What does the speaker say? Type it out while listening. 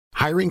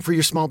Hiring for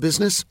your small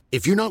business?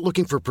 If you're not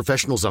looking for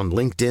professionals on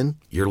LinkedIn,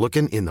 you're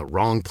looking in the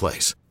wrong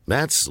place.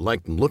 That's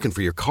like looking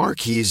for your car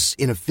keys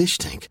in a fish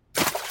tank.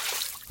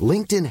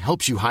 LinkedIn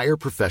helps you hire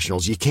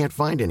professionals you can't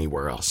find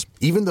anywhere else,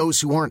 even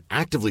those who aren't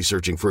actively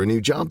searching for a new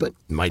job but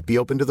might be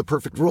open to the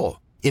perfect role.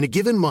 In a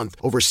given month,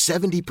 over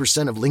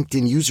 70% of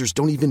LinkedIn users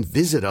don't even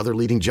visit other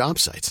leading job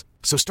sites.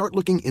 So start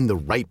looking in the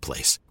right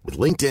place. With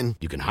LinkedIn,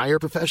 you can hire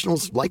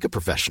professionals like a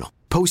professional.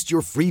 Post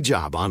your free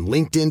job on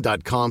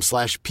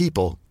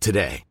linkedin.com/people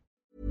today.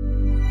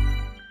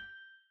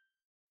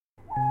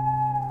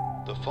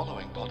 The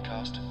following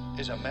podcast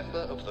is a member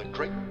of the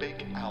Great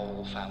Big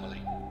Owl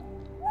family.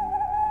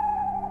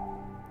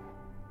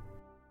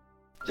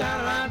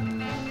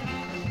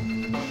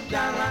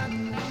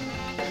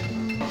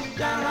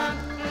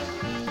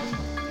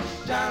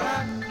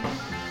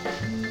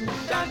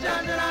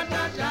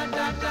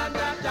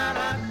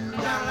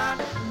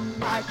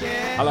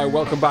 Hello,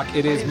 welcome back.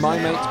 It is My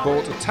Mate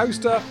Bought a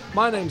Toaster.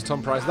 My name's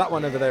Tom Price. That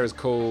one over there is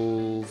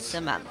called...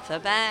 Samantha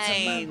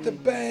Baines. Samantha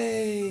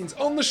Baines.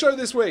 On the show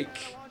this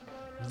week,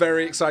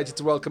 very excited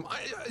to welcome...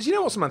 Do you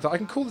know what, Samantha? I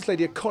can call this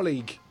lady a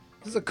colleague.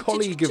 This is a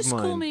colleague of just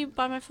mine. Call me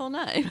by my full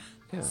name.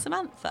 Yeah.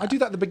 Samantha. I do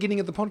that at the beginning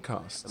of the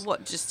podcast.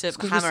 What, just to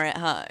hammer it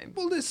home?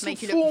 Well, it's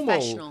Make you formal. look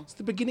professional. It's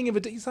the beginning of a...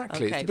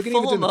 Exactly. Okay, It's the beginning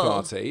of a dinner formal.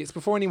 party. It's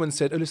before anyone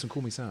said, oh, listen,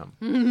 call me Sam.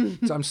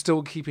 So I'm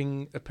still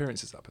keeping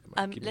appearances up at the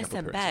moment. keeping up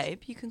Listen, appearances. babe,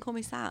 you can call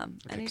me Sam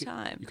Okay,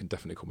 anytime. You can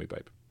definitely call me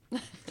babe.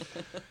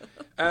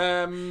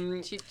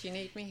 Do you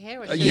need me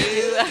here? Or do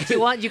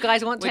yeah. you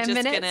guys want We're 10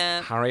 just minutes?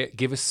 gonna... Harriet,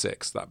 give us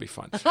 6. That'd be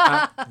fun.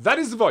 That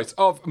is the voice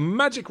of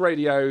Magic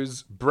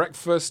Radio's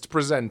breakfast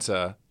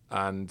presenter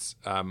and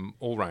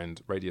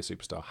all-round radio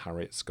superstar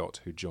Harriet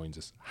Scott, who joins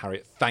us.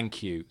 Harriet,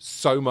 thank you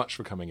so much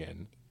for coming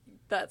in.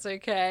 That's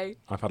okay.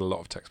 I've had a lot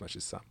of text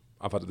messages, Sam.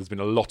 There's been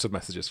a lot of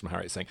messages from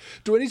Harriet saying,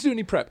 "Do I need to do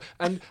any prep?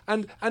 And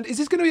is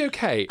this going to be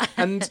okay?"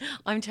 And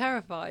I'm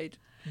terrified.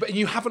 but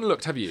you haven't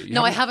looked, have you?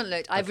 No, I haven't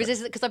looked. I've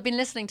resisted because I've been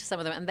listening to some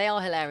of them and they are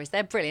hilarious.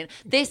 They're brilliant.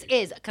 This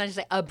is, can I just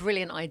say, a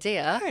brilliant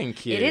idea.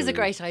 Thank you. It is a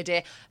great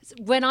idea.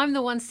 When I'm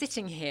the one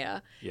sitting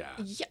here, Yeah.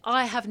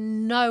 I have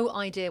no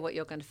idea what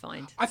you're going to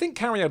find. I think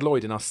Carrie Ann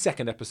Lloyd in our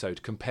second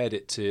episode compared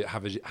it to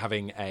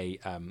having a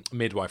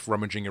midwife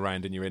rummaging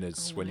around in your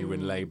innards when you were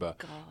in labour.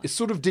 It's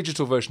sort of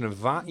digital version of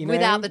that, you know?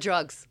 Without the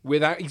drugs.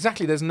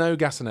 Exactly. There's no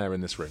gas and air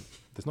in this room.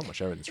 There's not much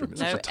air in this room.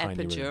 It's No such a tiny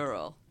room.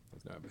 epidural.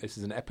 No, this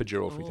is an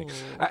epidural free thing.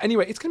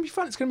 Anyway, it's going to be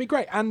fun. It's going to be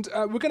great. And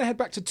we're going to head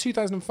back to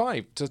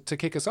 2005 to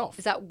kick us off.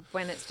 Is that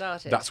when it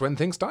started? That's when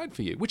things started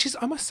for you, which is,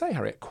 I must say,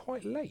 Harriet,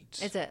 quite late.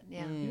 Is it?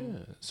 Yeah. Yeah.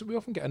 So we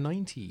often get a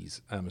 90s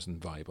Amazon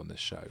vibe on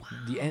this show.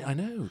 I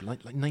know,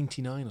 like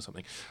 99 or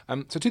something.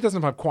 So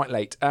 2005, quite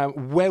late.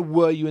 Where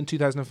were you in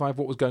 2005?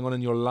 What was going on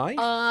in your life?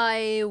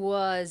 I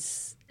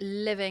was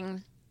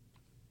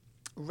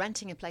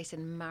renting a place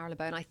in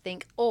Marylebone, I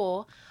think,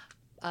 or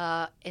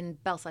in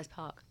Belsize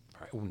Park.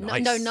 Oh,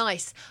 nice. No,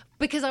 nice.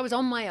 Because I was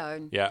on my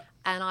own. Yeah.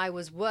 And I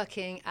was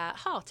working at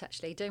Hart,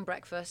 actually, doing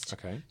breakfast.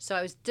 Okay. So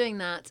I was doing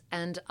that,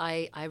 and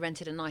I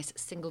rented a nice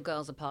single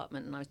girls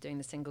apartment, and I was doing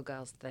the single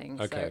girls thing.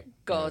 Okay. So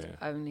God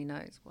Yeah. only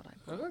knows what I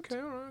want. Okay,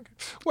 all right. Okay.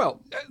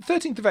 Well,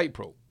 13th of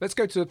April. Let's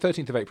go to the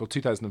 13th of April,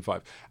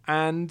 2005.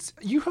 And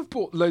you have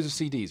bought loads of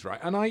CDs, right?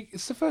 And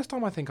it's the first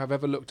time I think I've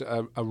ever looked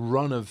at a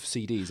run of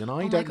CDs, and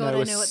I don't God, know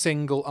I a know what-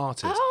 single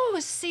artist. Oh,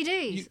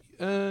 CDs.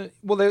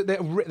 Well,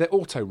 they're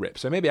auto rip,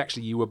 so maybe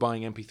actually you were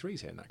buying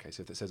MP3s here in that case,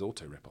 if it says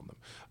auto rip on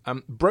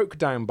them. Broke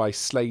Down by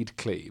Slade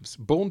Cleaves,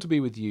 Born to Be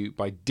With You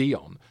by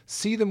Dion,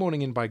 See the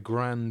Morning In by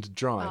Grand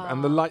Drive,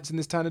 and The Lights in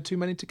This Town Are Too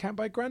Many to Count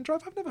by Grand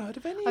Drive. I've never heard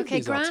of any of Okay,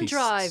 these Grand artists.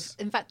 Drive.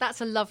 In fact,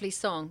 that's a lovely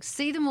song.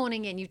 See the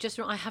Morning In.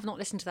 I have not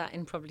listened to that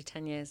in probably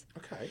 10 years.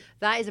 Okay.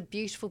 That is a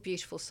beautiful,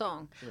 beautiful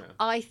song. Yeah.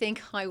 I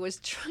think I was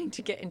trying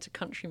to get into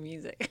country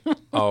music.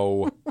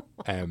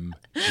 OMG.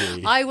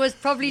 I was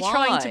probably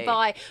trying to Why?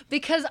 buy,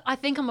 because I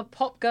think I'm a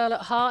pop girl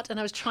at heart, and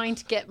I was trying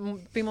to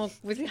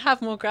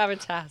have more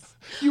gravitas.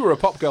 You were a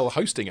pop girl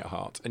hosting at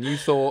Heart, and you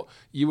thought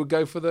you would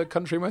go for the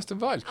country and western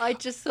vibes. I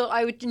just thought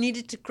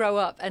needed to grow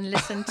up and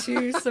listen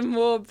to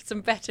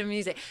some better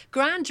music.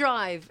 Grand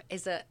Drive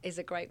is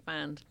a great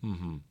band.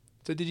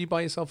 So did you buy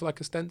yourself like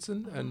a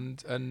Stenson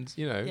and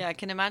you know? Yeah, I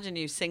can imagine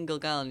you single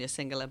girl in your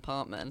single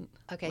apartment.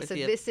 Okay, with so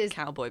your this is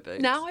cowboy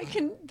boots. Now I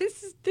can.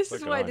 This is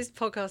can why I. this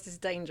podcast is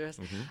dangerous.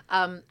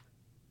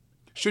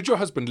 Should your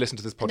husband listen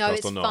to this podcast No,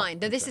 it's or not? fine.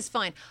 No, this is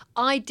fine.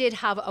 I did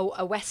have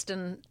a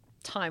Western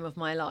time of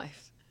my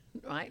life,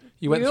 right?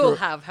 You went we through all a-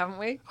 have, haven't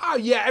we? Oh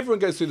yeah, everyone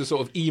goes through the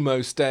sort of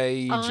emo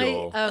stage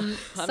or I'm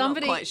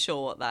somebody. not quite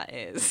sure what that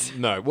is.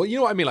 no. Well, you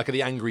know what I mean, like at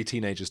the angry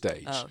teenager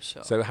stage. Oh,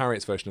 sure. So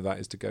Harriet's version of that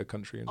is to go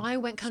country and I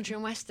went country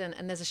and western,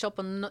 and there's a shop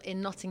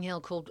in Notting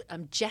Hill called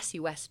Jessie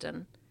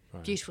Western.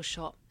 Beautiful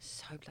shop,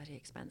 so bloody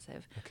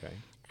expensive. okay.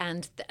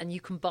 And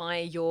you can buy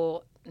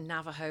your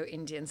Navajo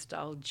Indian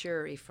style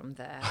jewelry from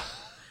there.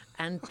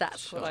 And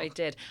that's what I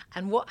did.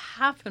 And what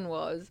happened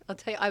was, I'll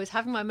tell you, I was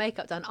having my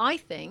makeup done. I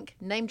think,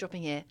 name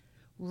dropping here,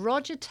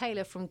 Roger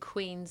Taylor from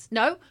Queen's...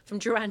 from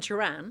Duran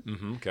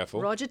Duran.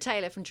 Careful. Roger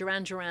Taylor from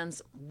Duran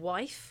Duran's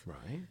wife.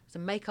 Right. Was a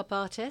makeup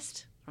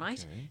artist,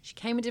 right? Okay. She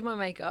came and did my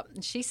makeup,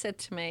 and she said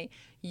to me,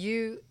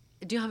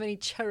 do you have any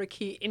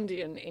Cherokee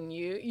Indian in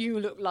you? You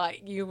look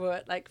like you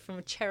were like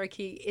from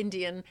Cherokee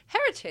Indian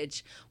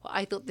heritage. Well,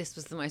 I thought this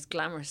was the most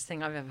glamorous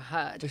thing I've ever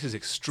heard. This is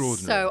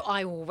extraordinary. So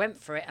I went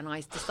for it, and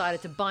I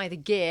decided to buy the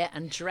gear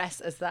and dress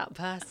as that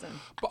person.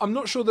 But I'm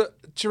not sure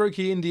that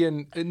Cherokee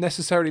Indian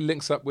necessarily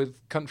links up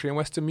with country and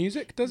western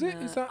music, does it?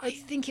 Is that? I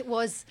think it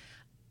was...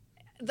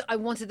 I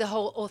wanted the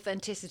whole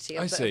authenticity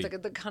of see.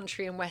 the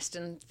country and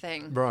western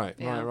thing. Right.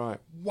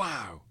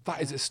 Wow,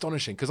 that is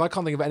astonishing because I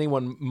can't think of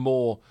anyone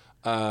more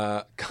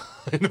kind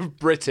of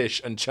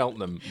British and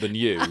Cheltenham than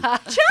you.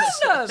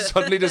 Cheltenham!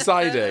 Suddenly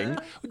deciding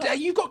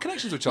you've got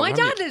connections with My Cheltenham.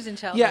 dad haven't you? lives in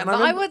Cheltenham. Yeah, and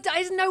I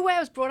didn't know where I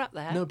was brought up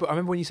there. No, but I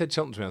remember when you said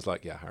Cheltenham to me, I was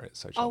like, yeah, Harry,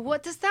 it's so Cheltenham. Oh,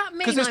 what does that mean?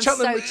 Because there's I'm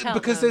Cheltenham, so Cheltenham.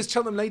 because there's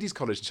Cheltenham Ladies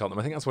College in Cheltenham.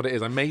 I think that's what it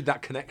is. I made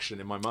that connection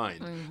in my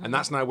mind, and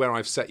that's now where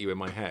I've set you in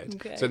my head.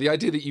 Okay. So the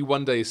idea that you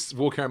one day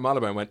walk around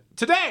Marylebone and went,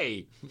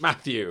 today,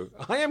 Matthew,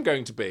 I am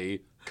going to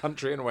be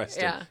country and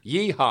western.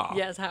 Yeah. Yeehaw.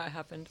 Yeah, that's how it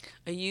happened.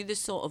 Are you the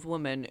sort of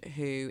woman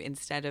who,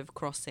 instead of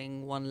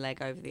crossing one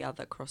leg over the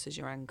other, crosses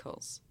your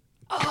ankles?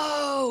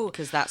 Oh!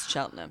 Because that's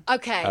Cheltenham.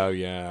 Okay. Oh,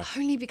 yeah.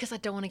 Only because I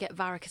don't want to get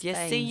varicose Yes,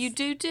 veins. see, you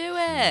do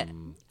it.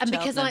 And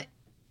because Cheltenham.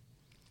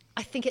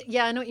 I think it...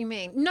 Yeah, I know what you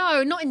mean.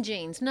 No, not in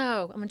jeans.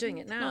 No, I'm doing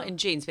it now. Not in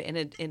jeans, but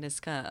in a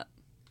skirt.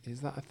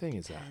 Is that a thing,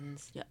 is that?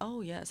 Yeah. Oh,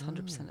 yeah, it's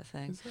 100% a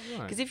thing. is that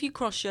right? Because if you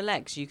cross your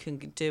legs, you can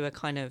do a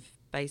kind of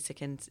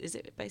basic... is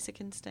it basic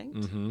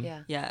instinct?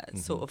 Yeah. Yeah,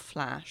 it's sort of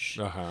flash.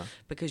 Uh-huh.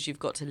 Because you've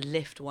got to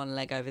lift one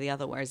leg over the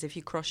other. Whereas if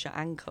you cross your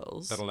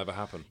ankles, That'll never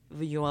happen.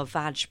 you are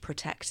vag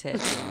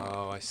protected.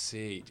 Oh, I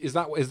see. Is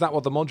that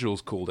what the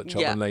module's called at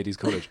Cheltenham Yeah. Ladies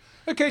College?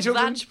 Okay,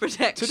 children. Vag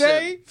protection.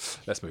 Today,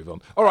 let's move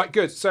on. All right,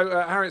 good.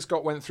 So Harriet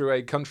Scott went through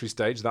a country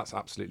stage. That's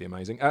absolutely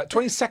amazing.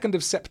 22nd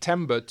of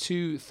September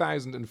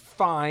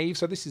 2005.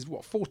 So this is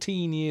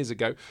 14 years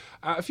ago.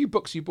 A few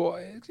books you bought,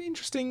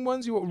 interesting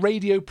ones. You bought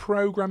Radio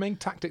Programming,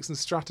 Tactics and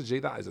Strategy.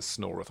 That is a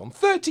snorathon.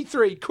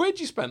 33 quid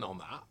you spent on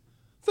that.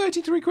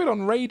 33 quid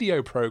on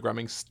Radio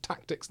Programming,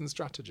 Tactics and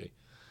Strategy.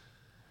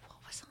 What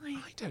was I...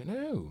 I don't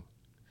know.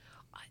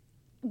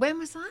 When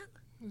was that?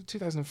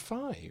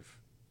 2005.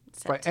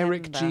 By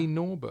Eric G.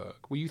 Norberg.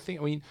 Well, you think?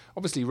 I mean,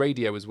 obviously,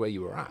 radio is where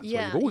you were at. Yeah,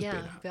 where you've always yeah.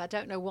 been at. But I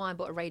don't know why I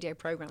bought a radio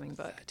programming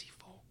book.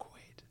 34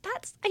 quid.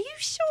 That's... Are you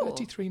sure?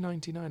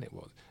 33.99 it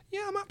was.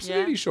 Yeah, I'm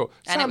absolutely sure.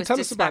 And Sam, it was tell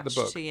us about the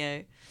dispatched book. to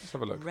you. Let's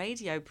have a look.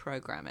 Radio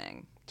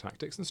programming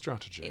Tactics and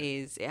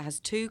Strategy. it has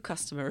 2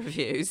 customer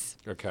reviews.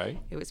 Okay.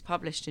 It was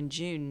published in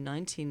June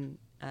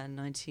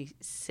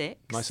 1996.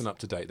 Nice and up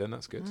to date then.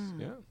 That's good.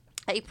 Yeah.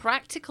 A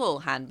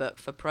practical handbook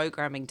for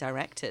programming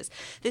directors.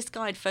 This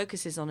guide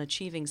focuses on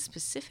achieving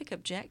specific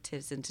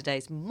objectives in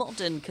today's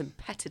modern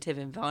competitive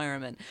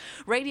environment.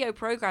 Radio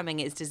programming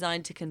is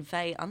designed to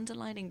convey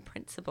underlying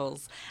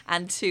principles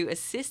and to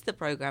assist the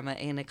programmer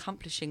in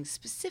accomplishing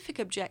specific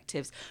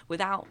objectives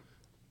without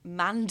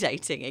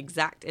mandating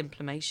exact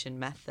implementation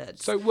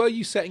methods. So, were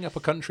you setting up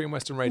a country and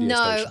western radio No,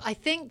 station? I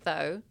think,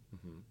 though,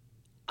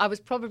 I was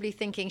probably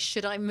thinking,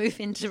 should I move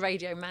into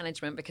radio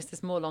management because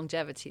there's more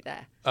longevity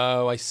there?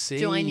 Oh, I see.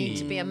 Do I need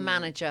to be a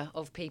manager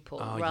of people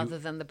Oh, rather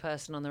than the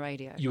person on the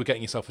radio? You were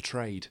getting yourself a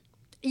trade.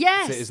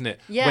 Yes. That's it, isn't it?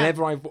 Yeah.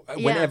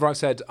 Whenever I've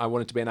said I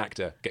wanted to be an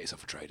actor, get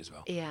yourself a trade as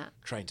well. Yeah.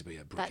 Train to be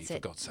a brookie, That's for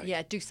it. God's sake.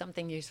 Yeah, do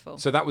something useful.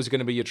 So that was going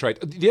to be your trade.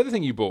 The other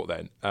thing you bought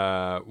then,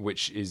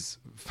 which is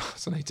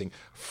fascinating,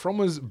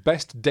 Frommer's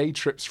Best Day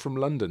Trips from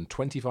London,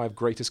 25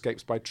 Great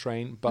Escapes by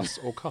Train, Bus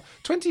or Car.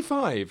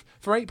 25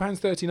 for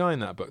 £8.39,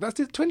 that book. That's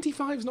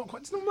 25 is not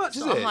quite, it's not much,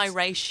 is Not it? a high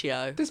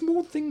ratio. There's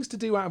more things to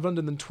do out of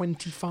London than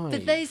 25.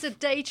 But these are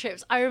day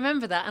trips. I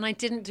remember that, and I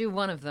didn't do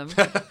one of them.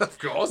 Of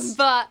course.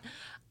 But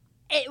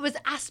it was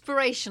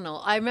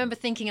aspirational. I remember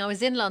thinking I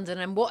was in London,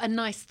 and what a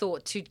nice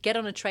thought to get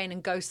on a train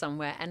and go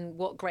somewhere, and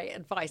what great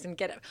advice, and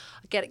get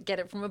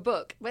it from a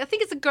book. But I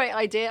think it's a great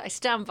idea. I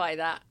stand by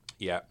that.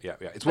 Yeah.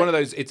 It's one of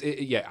those.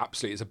 Yeah,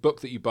 absolutely. It's a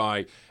book that you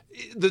buy.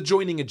 The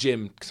joining a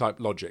gym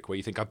type logic, where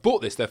you think I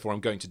bought this, therefore I'm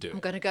going to do it.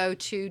 I'm going to go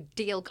to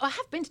Deal. I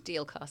have been to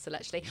Deal Castle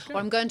actually. Or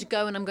I'm going to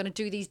go and I'm going to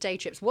do these day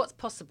trips. What's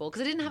possible?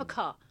 Because I didn't have a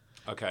car.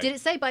 Okay. Did it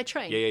say by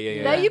train?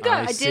 Yeah. There you go.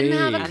 I I didn't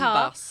have see. a And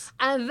car. bus.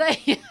 And there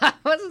I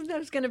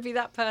was going to be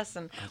that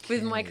person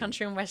with my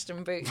country and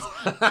western boots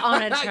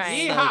on a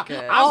train. Yeehaw!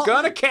 good. I'm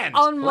going to Kent.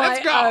 On my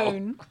Let's go.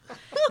 own.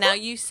 Now,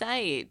 you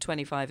say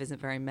 25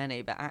 isn't very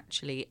many, but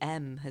actually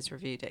M has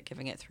reviewed it,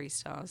 giving it 3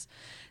 stars,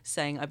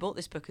 saying, I bought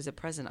this book as a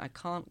present. I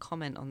can't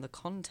comment on the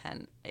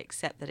content,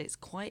 except that it's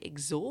quite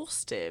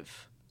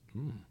exhaustive.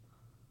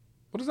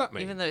 What does that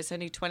mean? Even though it's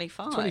only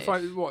 25.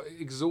 25, what,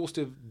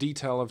 exhaustive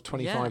detail of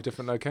 25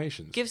 different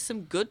locations? Give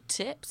some good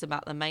tips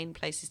about the main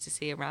places to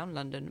see around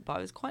London, but I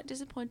was quite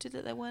disappointed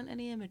that there weren't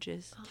any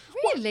images.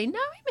 Really? No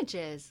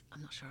images?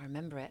 I'm not sure I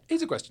remember it.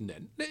 Here's a question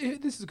then.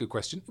 This is a good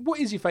question. What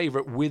is your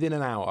favourite within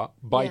an hour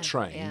by Yeah,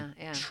 train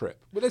yeah.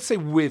 trip? Well, let's say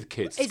with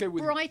kids. Is Let's go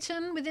with...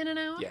 Brighton within an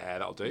hour? Yeah,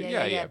 that'll do.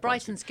 Yeah.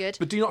 Brighton's good.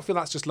 But do you not feel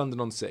that's just London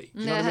on Sea?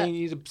 Do you know what I mean?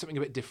 You need something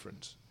a bit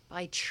different.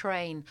 By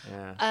train.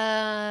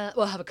 Yeah.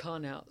 Well, I have a car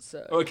now,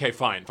 so. Okay,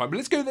 fine. But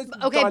let's go. Okay,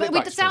 dial but it with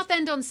back the to South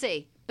End on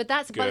Sea. But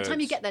that's by the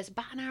time you Good. get there, it's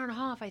about an hour and a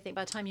half, I think,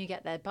 by the time you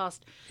get there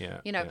past, Yeah,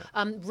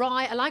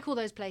 Rye. I like all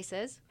those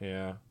places.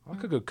 Yeah. I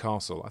like a good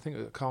castle. I think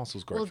a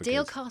castle's great Well, for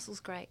Deal kids. Castle's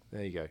great.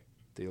 There you go.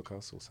 Deal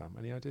Castle, Sam.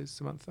 Any ideas,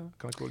 Samantha?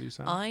 Can I call you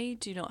Sam? I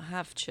do not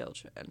have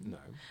children.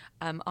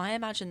 No. I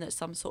imagine that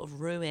some sort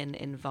of ruin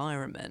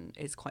environment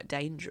is quite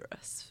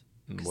dangerous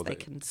because well, they they-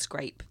 can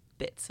scrape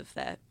bits of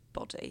their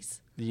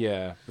bodies.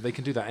 Yeah, but they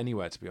can do that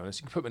anywhere, to be honest.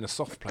 You can put them in a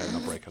soft play and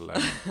they'll break a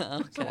leg.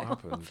 That's what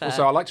happens. Fair.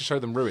 Also, I like to show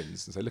them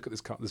ruins and say, look at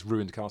this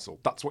ruined castle.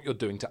 That's what you're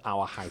doing to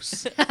our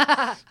house.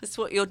 That's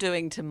what you're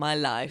doing to my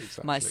life,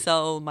 my Exactly.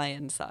 soul, my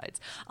insides.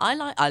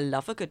 I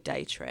love a good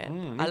day trip.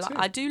 me too.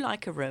 I do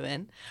like a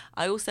ruin.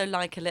 I also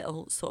like a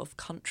little sort of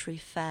country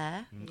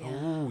fair,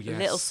 Oh, yes. a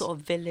little sort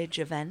of village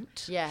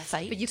event. Yes,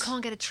 fete. but you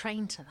can't get a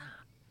train to that.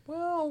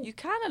 Well, You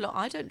can a lot.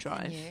 I don't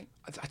drive. You?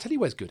 I tell you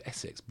where's good.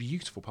 Essex.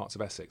 Beautiful parts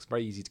of Essex.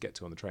 Very easy to get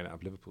to on the train out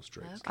of Liverpool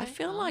Street. I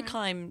feel like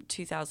I'm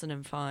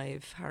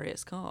 2005 Harriet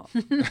Scott.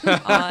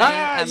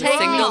 I am a Take me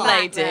single back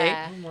lady.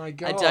 there. Oh, my I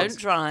God. don't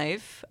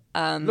drive.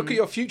 Look at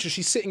your future.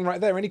 She's sitting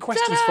right there. Any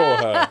questions for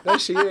her? There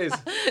she is.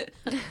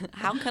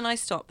 How can I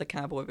stop the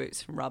cowboy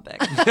boots from rubbing?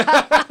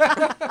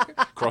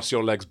 Cross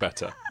your legs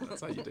better.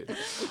 That's how you do.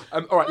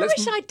 All right, I let's.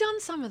 wish I'd done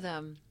some of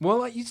them.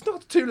 Well, it's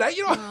not too late.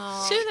 You're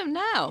not Do them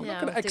now. Yeah. going I'll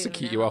to do them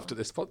execute you now. after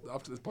this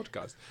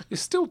podcast.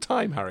 There's still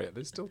time, Harriet.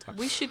 There's still time.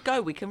 We should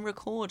go. We can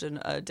record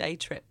a day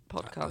trip That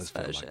podcast does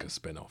feel version. like a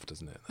spin-off,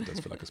 doesn't it? That does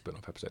feel like a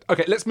spin-off episode.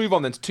 Okay, let's move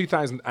on then to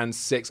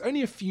 2006.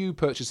 Only a few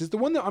purchases. The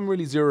one that I'm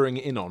really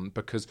zeroing in on,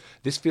 because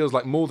this feels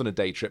like more than a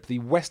day trip, the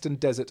Western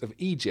Desert of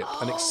Egypt,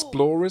 an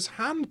explorer's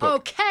handbook.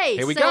 Okay,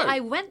 Here we so go. I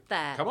went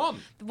there. Come on.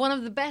 One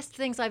of the best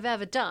things I've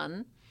ever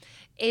done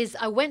is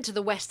I went to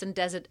the Western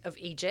Desert of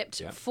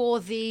Egypt Yeah. for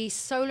the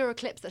solar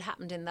eclipse that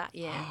happened in that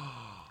year.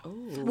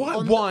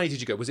 Why did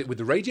you go? Was it with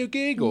the radio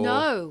gig or?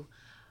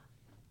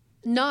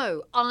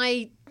 No,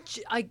 I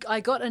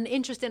got an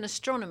interest in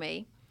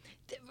astronomy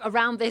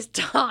around this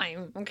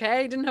time.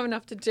 Okay, didn't have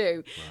enough to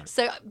do.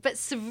 So, but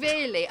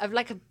severely, I've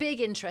like a big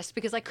interest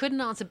because I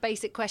couldn't answer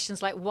basic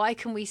questions like why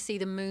can we see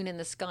the moon in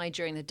the sky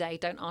during the day?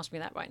 Don't ask me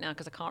that right now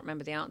because I can't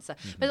remember the answer.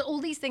 But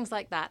all these things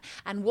like that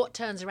and what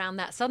turns around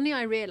that. Suddenly,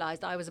 I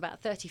realised I was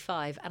about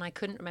 35 and I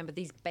couldn't remember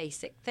these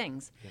basic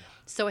things.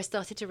 So I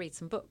started to read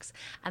some books,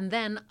 and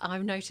then I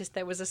noticed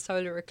there was a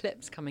solar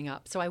eclipse coming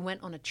up. So I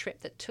went on a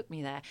trip that took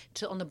me there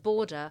to on the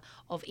border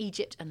of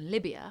Egypt and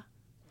Libya.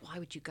 Why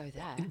would you go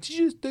there? Did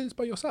you just do this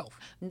by yourself?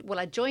 Well,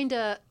 I joined.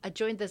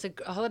 There's a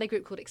holiday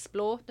group called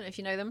Explore. Don't know if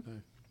you know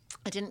them.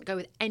 I didn't go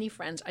with any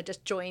friends. I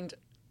just joined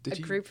Did a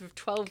you- group of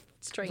 12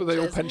 strangers. Were they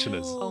all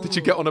pensioners? Did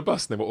you get on a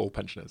bus and they were all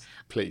pensioners?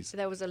 Please.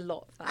 There was a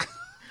lot of that.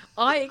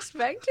 I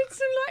expected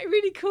some like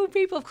really cool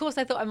people. Of course,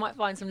 I thought I might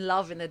find some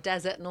love in the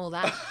desert and all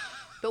that.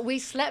 But we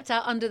slept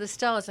out under the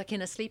stars, like in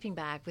a sleeping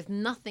bag, with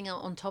nothing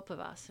out on top of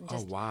us. And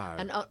just, wow.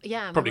 And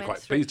yeah, and we Probably went quite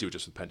through- pleased you were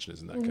just with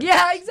pensioners in that case.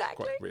 Yeah,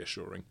 exactly. Quite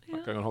reassuring.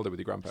 Like going on holiday with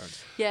your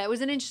grandparents. Yeah, it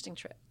was an interesting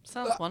trip.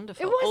 Sounds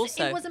wonderful.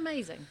 It was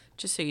amazing.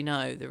 Just so you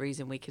know, the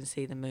reason we can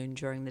see the moon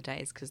during the day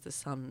is because the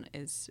sun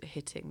is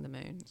hitting the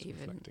moon.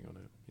 Reflecting on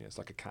it. Yeah, it's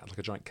like a cat, like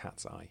a giant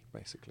cat's eye,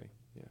 basically.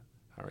 Yeah.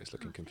 Harriet's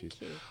looking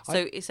confused.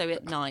 So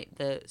at night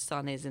the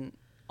sun isn't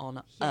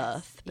on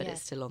Earth, but yes.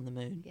 it's still on the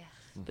moon. Yes.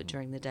 But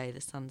during the day, the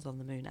sun's on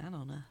the moon and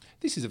on Earth.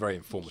 This is a very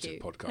informative you.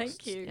 podcast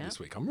Thank you. this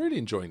week. I'm really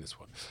enjoying this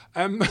one.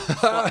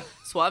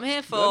 That's what I'm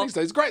here for. Learning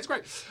stuff. It's great. It's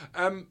great.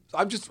 I'm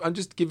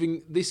just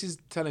giving. This is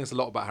telling us a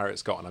lot about Harriet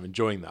Scott, and I'm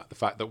enjoying that. The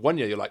fact that one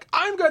year you're like,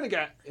 I'm going to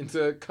get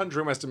into country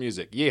and western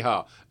music,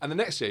 yeehaw, and the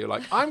next year you're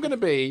like, I'm going to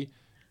be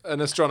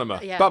an astronomer.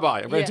 Yeah. Bye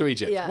bye. I'm going Yeah. to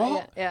Egypt. Yeah,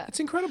 What? yeah. It's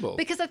incredible.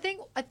 Because I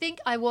think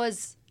I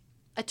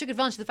took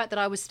advantage of the fact that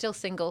I was still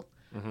single,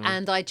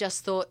 and I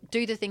just thought,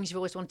 do the things you've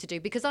always wanted to do.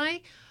 Because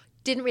I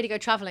didn't really go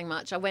travelling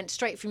much. I went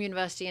straight from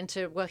university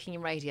into working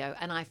in radio,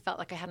 and I felt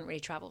like I hadn't really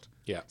travelled.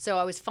 Yeah. So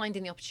I was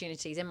finding the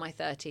opportunities in my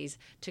 30s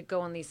to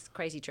go on these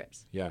crazy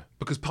trips. Yeah,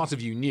 because part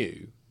of you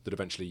knew that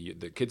eventually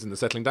the kids and the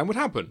settling down would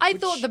happen. I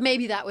thought that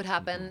maybe that would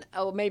happen,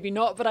 or maybe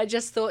not, but I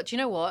just thought, you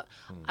know what?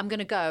 Hmm. I'm going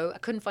to go. I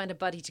couldn't find a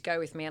buddy to go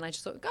with me, and I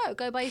just thought,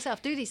 go by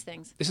yourself, do these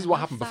things. This is what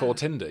happened before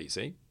Tinder, you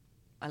see.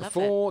 I love it.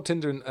 Before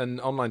Tinder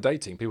and online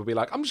dating, people would be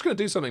like, I'm just going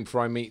to do something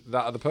before I meet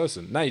that other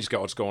person. Now you just go,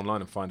 I'll just go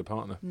online and find a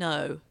partner.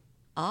 No,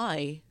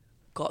 I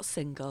got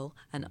single,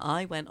 and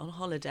I went on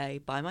holiday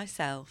by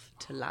myself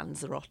to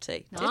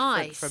Lanzarote.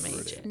 Nice. Different from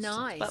Egypt.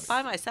 Nice. But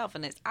by myself,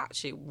 and it's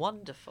actually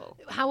wonderful.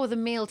 How are the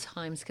meal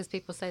times? Because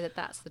people say that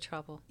that's the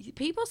trouble.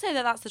 People say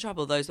that that's the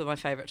trouble. Those were my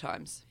favourite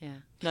times. Yeah.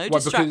 No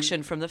because-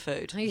 distraction from the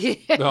food.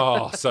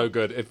 Oh, so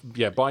good.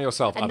 By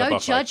yourself And at a no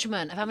buffet.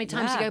 judgment of how many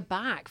times Yeah. you go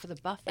back for the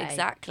buffet.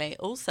 Exactly.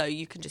 Also,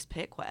 you can just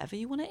pick whatever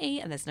you want to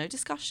eat, and there's no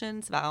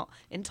discussions about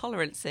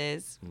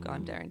intolerances.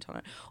 I'm dairy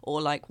intolerant,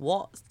 or like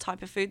what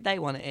type of food they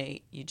want to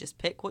eat. You just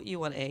pick what you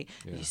want to eat.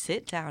 You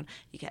sit down,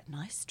 you get a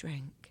nice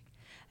drink,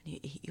 and you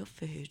eat your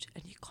food,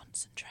 and you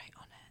concentrate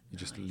on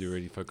it. You're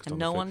really focused And on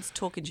no the food. one's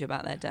talking to you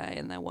about their day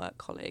and their work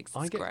colleagues.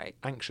 I It's get great.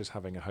 anxious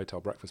having a hotel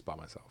breakfast by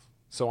myself.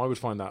 So I would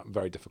find that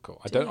very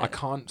difficult. I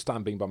can't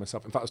stand being by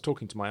myself. In fact, I was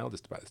talking to my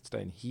eldest about this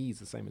today, and he's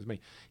the same as me.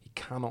 He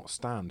cannot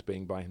stand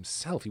being by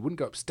himself. He wouldn't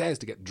go upstairs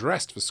to get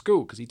dressed for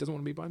school because he doesn't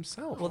want to be by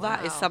himself. Well,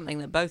 that is something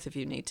that both of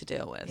you need to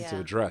deal with. Yeah. To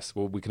address.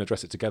 Well, we can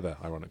address it together,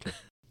 ironically.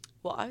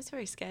 Well, I was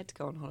very scared to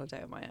go on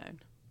holiday on my own,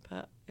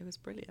 but it was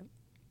brilliant.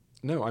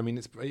 No, I mean,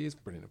 it is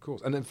brilliant, of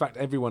course. And in fact,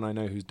 everyone I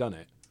know who's done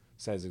it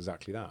says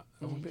exactly that.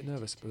 I'm a bit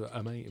nervous, but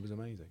it was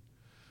amazing.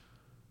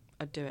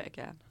 I'd do it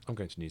again. I'm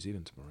going to New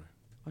Zealand tomorrow.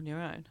 On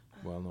your own?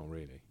 Well, not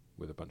really.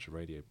 With a bunch of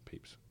radio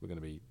peeps. We're going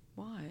to be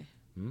Why?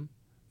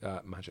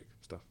 magic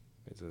stuff.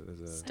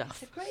 There's a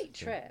Stuff. It's a great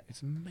trip.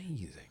 It's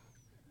amazing.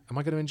 Am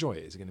I going to enjoy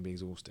it? Is it going to be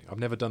exhausting? I've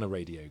never done a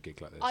radio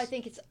gig like this. I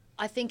think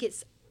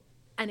it's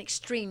an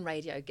extreme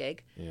radio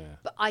gig. Yeah.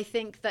 But I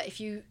think that if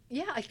you,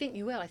 I think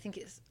you will. I think,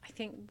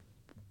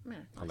 I'll nice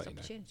let you know.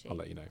 opportunity. I'll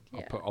let you know.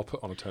 Yeah. I'll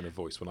put on a tone of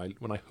voice when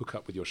I hook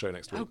up with your show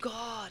next week. Oh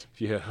God!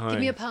 If you hear hi. Give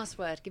me a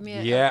password. Give me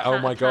a Yeah. Oh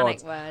my God.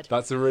 panic word.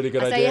 That's a really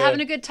good I idea. say you're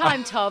having a good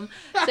time, Tom.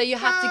 So you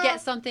have to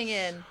get something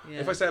in.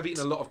 If I say I've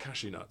eaten a lot of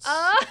cashew nuts,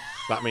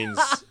 that means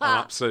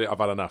I've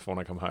had enough when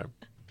I come home.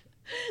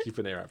 Keep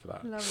an ear out for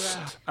that.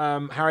 Love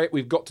that. Harriet,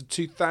 we've got to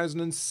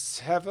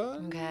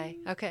 2007. Okay.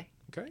 Okay.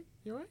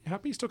 You all right? You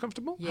happy? You still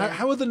comfortable? Yeah.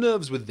 How are the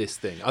nerves with this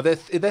thing? Are there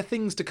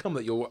things to come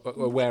that you're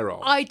aware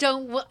of? I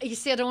don't want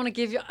to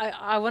give you.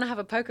 I want to have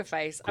a poker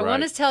face. I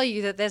want to tell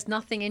you that there's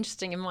nothing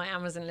interesting in my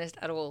Amazon list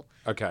at all.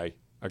 Okay.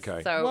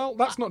 So, well,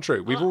 that's not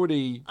true.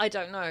 I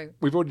don't know.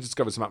 We've already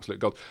discovered some absolute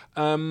gold.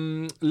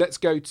 Let's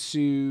go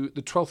to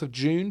the 12th of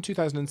June,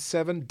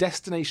 2007.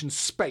 Destination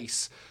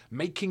Space,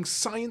 making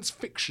science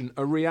fiction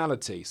a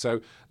reality. So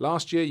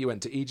last year you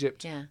went to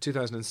Egypt. Yeah.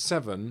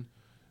 2007.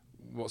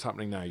 What's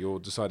happening now? You're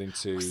deciding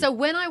to. So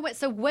when I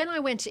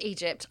went to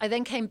Egypt, I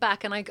then came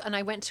back and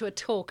I went to a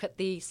talk at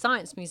the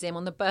Science Museum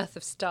on the birth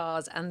of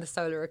stars and the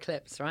solar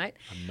eclipse, right?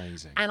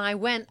 Amazing. And I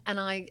went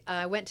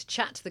to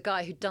chat to the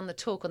guy who'd done the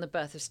talk on the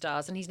birth of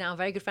stars, and he's now a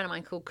very good friend of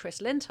mine called Chris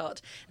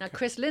Lintott. Now,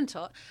 Chris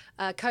Lintott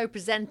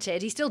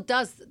co-presented. He still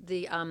does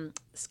the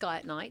Sky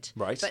at Night,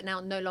 Right. But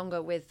now no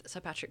longer with Sir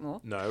Patrick Moore.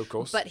 No, of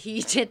course. But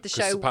he did the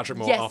show. Sir Patrick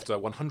Moore, yes, after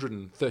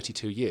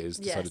 132 years,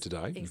 decided yes, to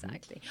die.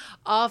 Exactly.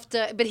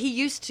 But he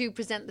used to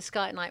present the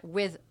Sky at Night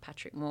with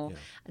Patrick Moore,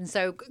 and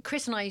so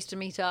Chris and I used to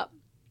meet up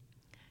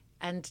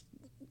and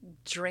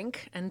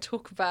drink and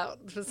talk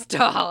about the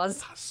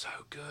stars. That's so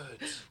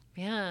good.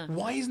 Yeah.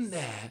 Why isn't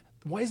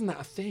that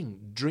a thing?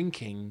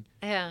 Drinking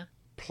Yeah.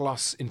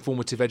 plus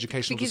informative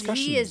educational Because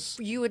discussions.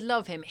 you would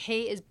love him.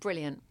 He is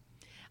brilliant.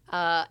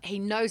 He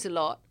knows a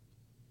lot.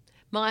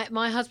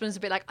 My husband's a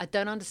bit like, I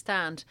don't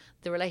understand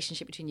the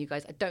relationship between you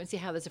guys. I don't see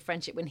how there's a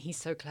friendship when he's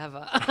so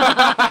clever.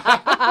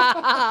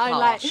 I'm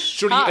like,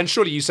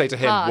 Surely you say to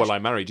him, "Well, I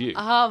married you."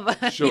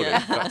 Surely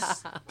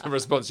that's the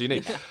response you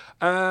need.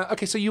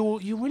 Okay, so you're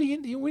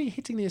really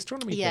hitting the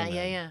astronomy yeah, thing.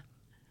 then. yeah.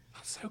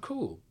 That's so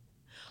cool.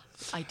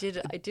 I did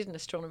an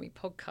astronomy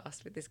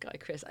podcast with this guy,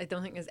 Chris. I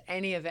don't think there's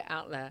any of it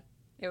out there.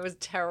 It was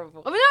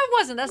terrible. I mean, no, it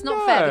wasn't. That's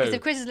not fair, because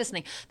if Chris is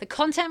listening, the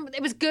content,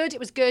 it was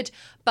good,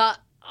 but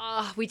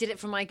we did it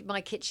from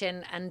my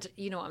kitchen, and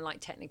you know what I'm like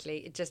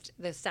technically.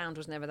 The sound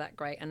was never that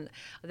great. And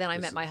then I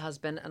met my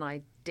husband, and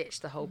I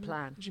ditched the whole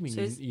plan. What do you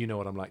mean you know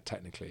what I'm like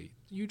technically?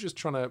 You just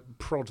trying to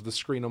prod the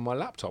screen on my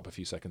laptop a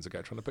few seconds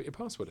ago, trying to put your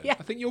password in. Yeah.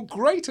 I think you're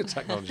great at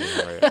technology,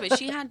 Harriet. But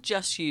she had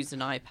just used an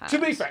iPad. To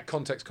be fair,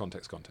 context.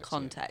 Context.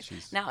 Yeah,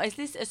 she's- Now, is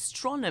this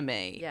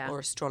astronomy or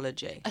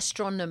astrology?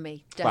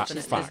 Astronomy, Facts.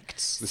 definitely.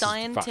 Facts. This is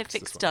Scientific facts,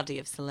 this one. study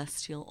of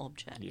celestial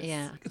objects.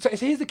 Yeah. So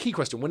here's the key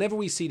question. Whenever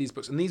we see these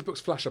books, and these books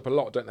flash up a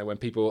lot, don't they, when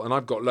people, and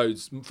I've got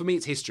loads, for me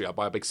it's history, I'll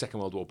buy a big Second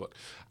World War book,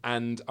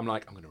 and I'm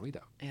like, I'm going to read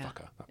that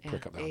fucker, that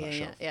prick up there on that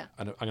shelf. Yeah.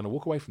 And I'm going to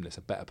walk away from this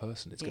a better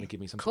person. It's going to give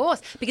me some... Of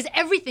course, because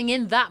everything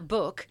in that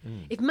book,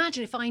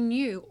 imagine if I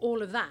knew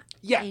all of that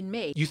in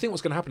me. You think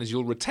what's going to happen is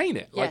you'll retain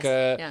it,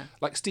 Yes,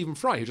 like Stephen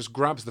Fry, who just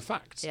grabs the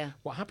facts. Yeah.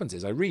 What happens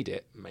is I read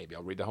it, maybe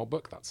I'll read the whole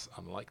book, that's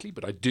unlikely,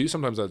 but I do,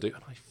 sometimes I'll do,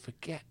 and I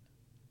forget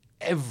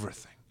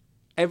everything.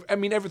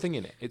 Everything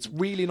in it. It's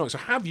really annoying. So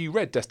have you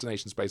read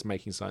Destination Space,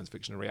 Making Science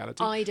Fiction a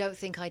Reality? I don't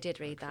think I did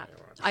read that.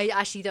 I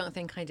actually don't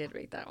think I did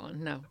read that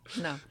one. No.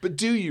 But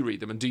do you read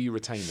them and do you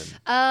retain them?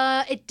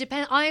 It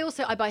depends.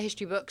 I buy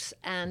history books,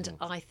 and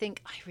I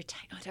think I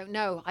retain. I don't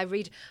know. I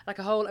read like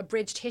a whole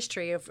abridged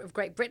history of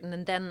Great Britain,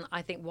 and then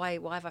I think, why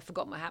have I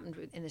forgotten what happened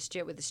with the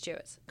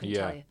Stuarts? Couldn't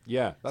tell you.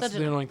 Yeah, that's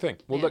the annoying thing.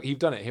 Well, look, you've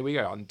done it. Here we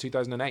go. In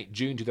 2008,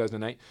 June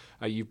 2008,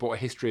 you've bought A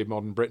History of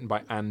Modern Britain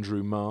by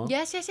Andrew Marr.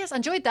 Yes.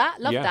 Enjoyed that.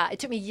 Loved that. It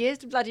took me years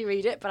to bloody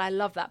read it, but I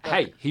love that book.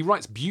 Hey, he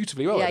writes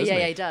beautifully well, doesn't he?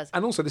 Yeah, he does.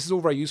 And also, this is all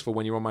very useful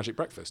when you're on Magic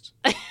Breakfast.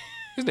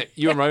 Isn't it?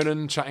 You and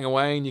Ronan chatting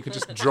away, and you could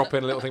just drop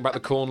in a little thing about the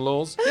Corn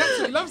Laws. He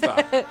absolutely loves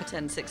that.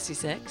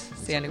 1066.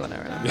 It's the only one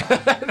I remember.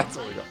 That's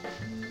all we got.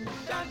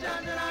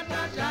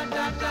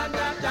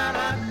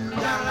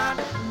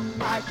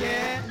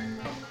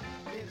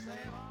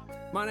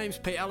 My name's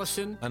Pete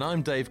Allison. And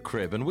I'm Dave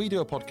Cribb, and we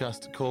do a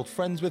podcast called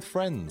Friends with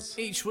Friends.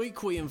 Each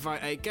week we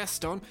invite a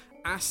guest on,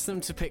 ask them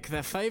to pick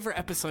their favourite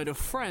episode of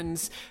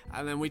Friends,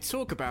 and then we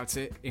talk about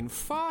it in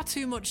far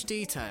too much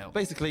detail.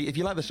 Basically, if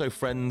you like the show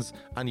Friends,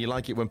 and you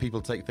like it when people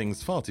take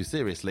things far too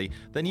seriously,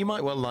 then you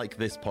might well like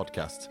this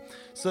podcast.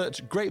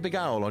 Search Great Big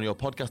Owl on your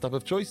podcast app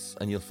of choice,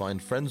 and you'll find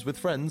Friends with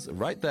Friends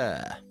right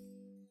there.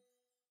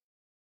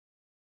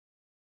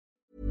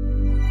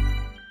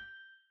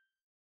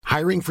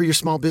 Hiring for your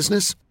small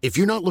business? If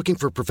you're not looking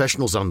for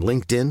professionals on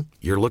LinkedIn,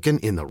 you're looking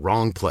in the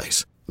wrong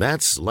place.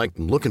 That's like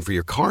looking for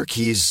your car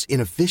keys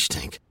in a fish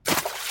tank.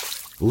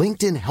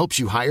 LinkedIn helps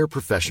you hire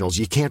professionals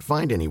you can't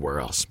find anywhere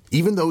else,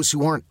 even those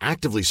who aren't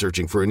actively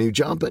searching for a new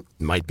job but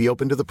might be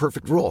open to the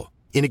perfect role.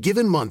 In a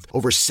given month,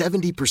 over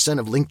 70%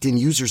 of LinkedIn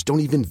users don't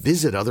even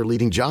visit other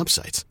leading job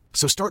sites.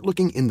 So start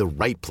looking in the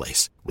right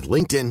place. With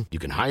LinkedIn, you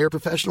can hire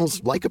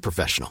professionals like a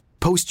professional.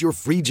 Post your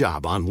free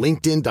job on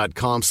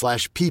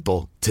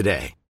linkedin.com/people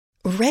today.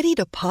 Ready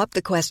to pop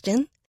the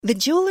question? The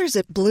jewelers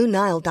at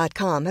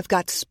BlueNile.com have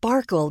got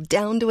sparkle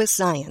down to a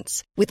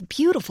science with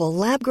beautiful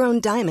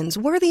lab-grown diamonds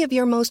worthy of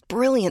your most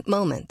brilliant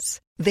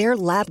moments. Their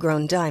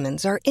lab-grown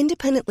diamonds are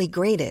independently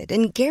graded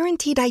and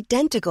guaranteed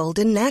identical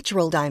to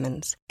natural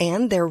diamonds,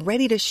 and they're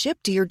ready to ship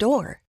to your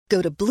door.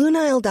 Go to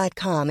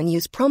BlueNile.com and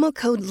use promo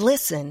code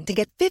LISTEN to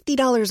get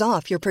 $50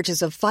 off your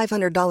purchase of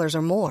 $500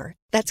 or more.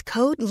 That's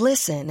code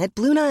LISTEN at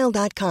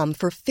BlueNile.com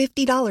for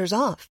 $50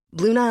 off.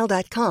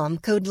 BlueNile.com,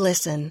 code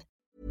LISTEN.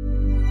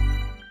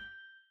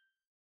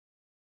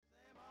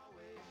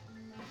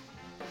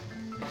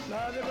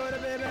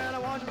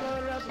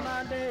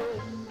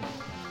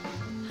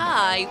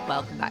 Hi,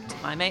 welcome back to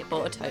My Mate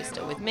Bought a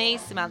Toaster with me,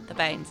 Samantha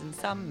Baines, and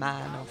some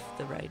man off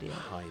the radio.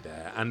 Hi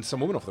there. And some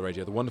woman off the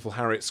radio, the wonderful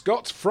Harriet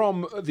Scott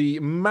from the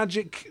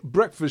Magic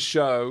Breakfast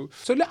Show.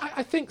 So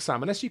I think,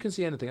 Sam, unless you can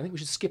see anything, I think we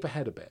should skip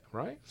ahead a bit,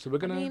 right? So we're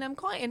going to... I'm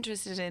quite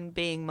interested in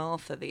Being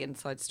Martha, the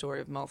inside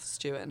story of Martha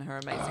Stewart and her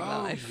amazing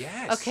life.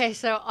 Yes. Okay,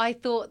 so I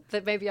thought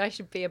that maybe I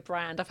should be a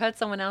brand. I've heard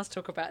someone else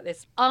talk about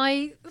this.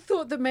 I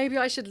thought that maybe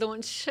I should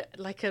launch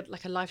like a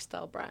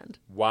lifestyle brand.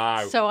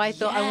 Wow. So I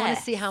thought I want to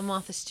Yes. see how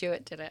Martha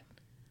Stewart did it,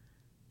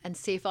 and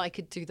see if I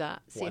could do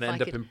that. See What, if and I end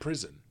could. up in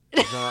prison?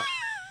 Is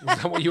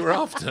that what you were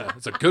after?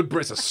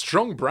 It's a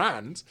strong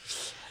brand.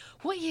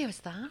 What year was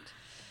that?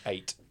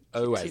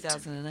 808.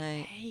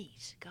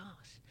 2008. Gosh.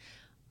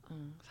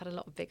 I've had a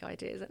lot of big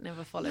ideas that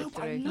never followed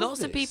through.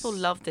 Lots of people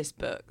love this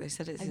book. They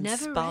said it's I've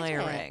never read it.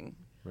 inspiring.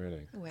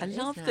 Really? Where I it is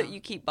love now. that you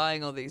keep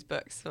buying all these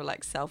books for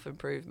like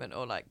self-improvement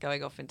or like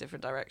going off in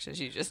different directions.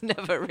 You just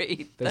never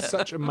read There's them.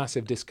 such a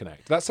massive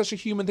disconnect. That's such a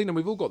human thing, and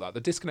we've all got that. The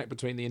disconnect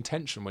between the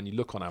intention when you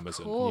look on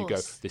Amazon and you go,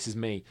 course. this is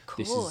me.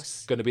 This is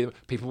Course. going to be...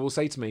 People will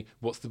say to me,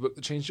 what's the book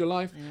that changed your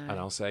life? And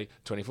I'll say,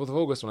 24th of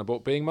August when I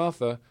bought Being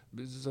Martha. It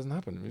just doesn't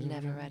happen.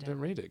 Never read it. Don't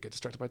read it. Get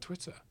distracted by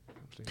Twitter.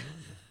 Absolutely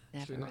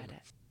not. Never read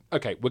it.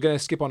 Okay, we're going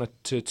to skip on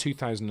to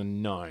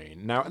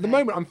 2009. Now, at the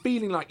moment, I'm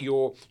feeling like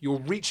you're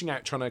reaching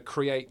out, trying to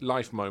create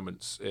life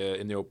moments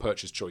in your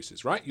purchase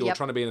choices, right? You're Yep.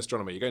 trying to be an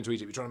astronomer. You're going to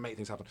Egypt. You're trying to make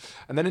things happen.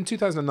 And then in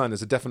 2009,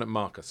 there's a definite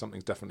marker.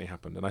 Something's definitely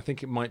happened, and I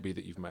think it might be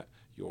that you've met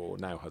your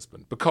now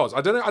husband, because I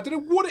don't know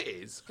what it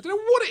is. I don't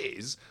know what it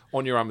is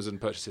on your Amazon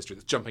purchase history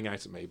that's jumping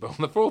out at me. But on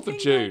the 4th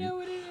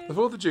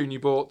of June, you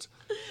bought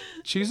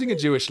Choosing a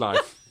Jewish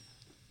Life.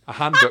 A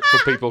handbook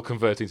for people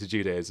converting to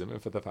Judaism and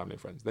for their family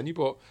and friends. Then you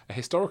bought a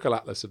historical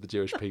atlas of the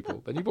Jewish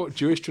people. Then you bought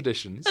Jewish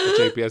Traditions,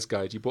 the JPS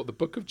guide. You bought the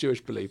Book of Jewish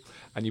Belief,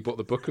 and you bought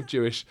the Book of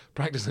Jewish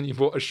Practice, and you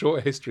bought a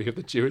short history of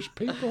the Jewish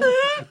people.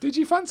 Did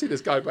you fancy this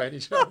guy by any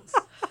chance?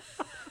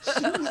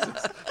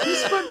 Jesus. You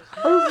spent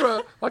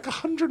over like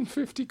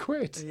 150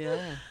 quid.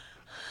 Yeah.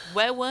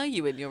 Where were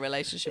you in your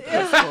relationship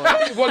at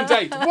this point? One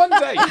date.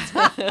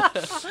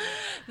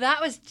 That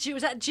was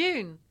that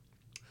June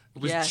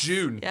It was Yes.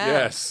 June.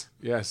 Yeah.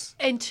 Yes.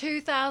 in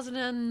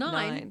 2009.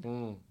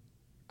 Nine.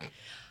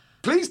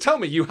 Please tell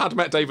me you had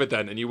met David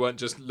then and you weren't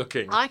just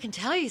looking. I can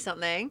tell you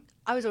something.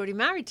 I was already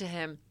married to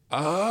him.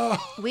 Oh.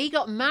 We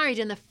got married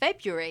in the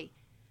February.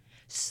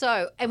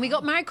 And we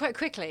got married quite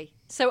quickly.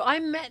 So I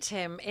met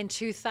him in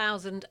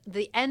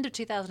the end of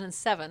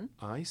 2007.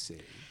 I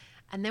see.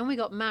 And then we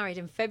got married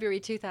in February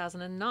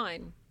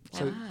 2009.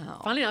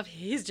 Wow. Funnily enough,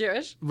 he's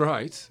Jewish.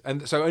 Right.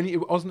 And so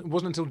it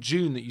wasn't until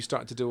June that you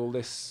started to do all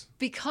this.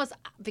 Because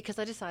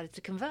I decided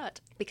to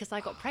convert. Because I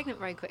got pregnant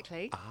very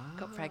quickly.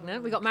 Got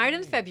pregnant. We got married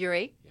in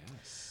February.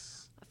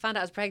 Yes. I found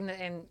out I was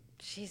pregnant in,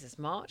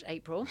 March,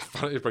 April.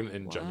 Finally pregnant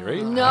in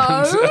January.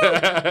 No.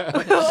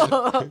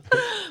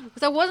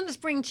 Because I wasn't a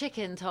spring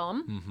chicken,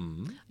 Tom.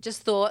 Mm-hmm. I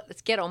just thought,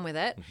 let's get on with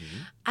it. Mm-hmm.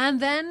 And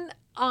then,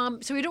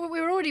 so we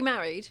were already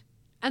married.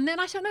 And then,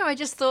 I don't know, I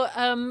just thought,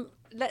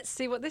 let's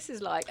see what this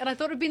is like. And I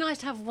thought it'd be nice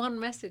to have one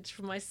message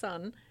from my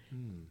son.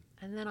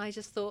 And then I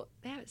just thought,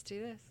 yeah, let's do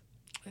this.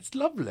 It's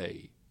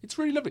lovely. It's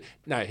really lovely.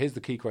 Now, here's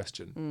the key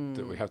question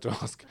that we have to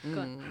ask.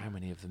 How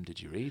many of them did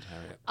you read,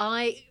 Harriet?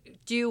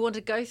 Do you want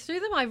to go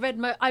through them? I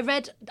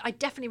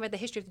definitely read the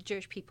history of the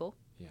Jewish people.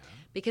 Yeah.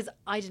 Because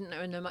I didn't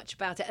know much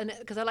about it, and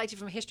because I liked it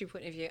from a history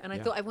point of view, and I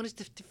thought I wanted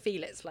to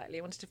feel it slightly.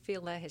 I wanted to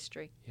feel their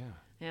history. Yeah.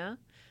 Yeah.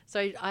 So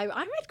I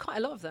read quite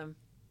a lot of them.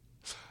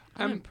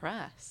 I'm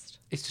impressed.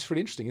 It's just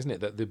really interesting, isn't it,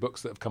 that the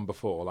books that have come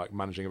before, like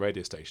Managing a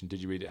Radio Station, did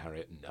you read it,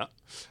 Harriet? No.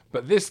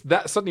 But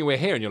that suddenly we're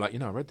here and you're like,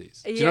 I read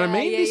these. Do you know what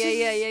I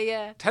mean?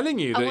 Yeah. Telling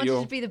you I that wanted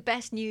you're... to be the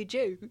best new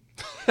Jew.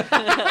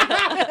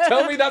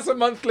 Tell me that's a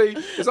monthly...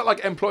 Is that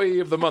like Employee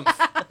of the Month?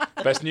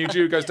 Best new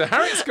Jew goes to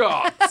Harriet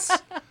Scott.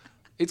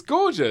 It's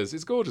gorgeous.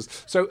 It's gorgeous.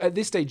 So at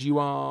this stage, you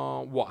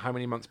are, how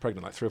many months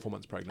pregnant? Like 3 or 4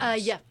 months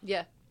pregnant?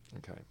 Yeah.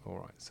 Okay, all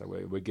right. So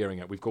we're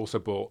gearing up. We've also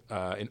bought,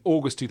 in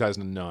August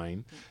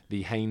 2009,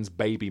 the Haynes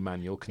Baby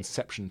Manual,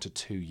 Conception to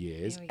 2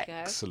 Years. Here we go.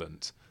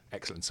 Excellent.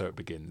 So it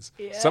begins.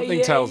 Yeah,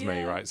 Something tells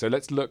me, right? So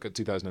let's look at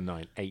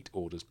 2009. 8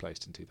 orders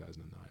placed in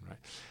 2009, right?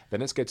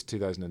 Then let's go to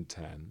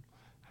 2010.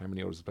 How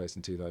many orders were placed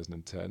in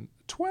 2010?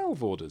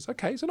 12 orders.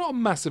 Okay, so not a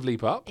massive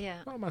leap up. Yeah.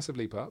 Not a massive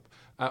leap up.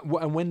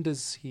 And when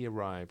does he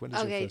arrive? When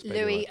does your first baby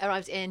Louis arrive?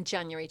 arrives in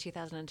January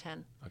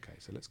 2010. Okay,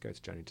 so let's go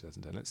to January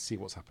 2010. Let's see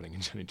what's happening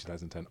in January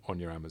 2010 on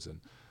your Amazon.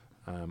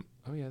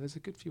 There's a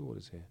good few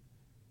orders here.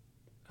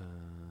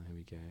 Here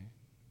we go.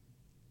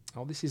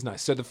 Oh, this is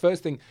nice. So the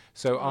first thing...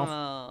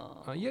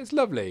 it's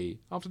lovely.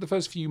 After the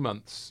first few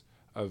months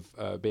of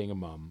being a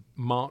mum,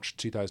 March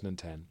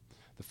 2010,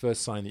 the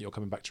first sign that you're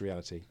coming back to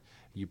reality,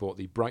 you bought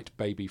the Bright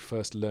Baby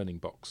First Learning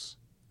Box.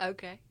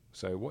 Okay.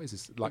 So what is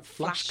this? Like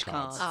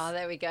flashcards?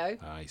 There we go.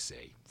 I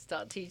see.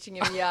 Start teaching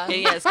him young.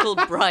 Yeah, it's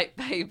called Bright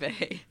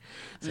Baby.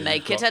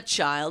 Make it a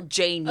child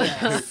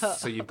genius.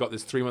 So you've got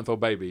this 3-month-old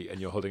baby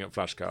and you're holding up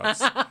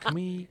flashcards. Can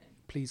we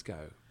please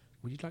go?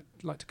 Would you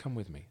like to come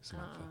with me,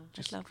 Samantha?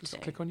 Just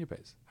click on your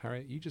bits.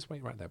 Harriet, you just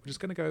wait right there. We're just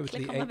going to go over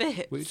Click to on my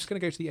bits. We're just going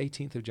to go to the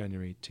 18th of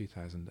January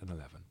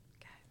 2011.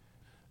 Okay.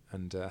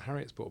 And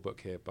Harriet's bought a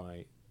book here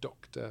by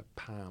Dr.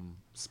 Pam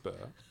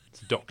Spur.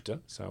 It's a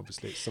doctor, so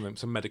obviously it's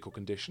some medical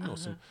condition or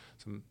some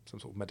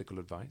sort of medical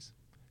advice.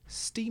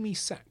 Steamy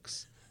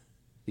Sex.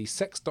 The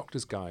Sex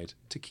Doctor's Guide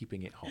to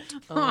Keeping It Hot.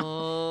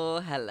 Oh,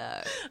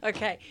 hello.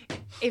 Okay.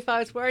 If I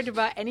was worried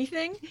about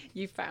anything,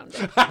 you found it.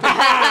 Yes!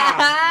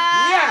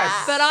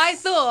 But I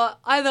thought,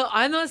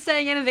 I'm not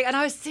saying anything. And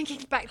I was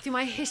thinking back through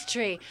my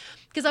history.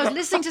 Because I was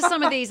listening to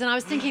some of these and I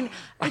was thinking,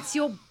 it's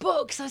your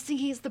books. I was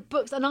thinking it's the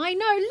books. And I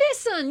know,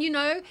 listen,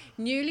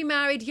 newly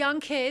married young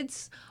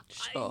kids.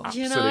 Sure.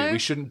 Absolutely. We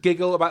shouldn't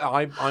giggle about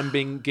it. I'm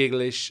being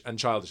gigglish and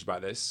childish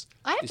about this.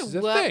 I have This is to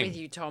a work thing. with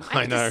you, Tom. I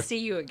I have know. to see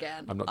you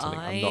again. I'm not telling.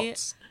 I'm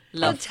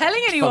not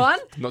telling anyone.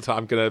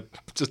 I'm going to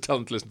just tell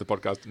them to listen to the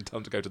podcast and tell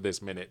them to go to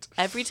this minute.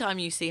 Every time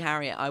you see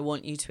Harriet, I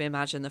want you to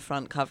imagine the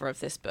front cover of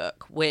this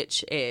book,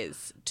 which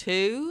is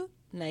 2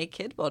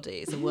 naked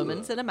bodies, a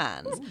woman's and a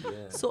man's,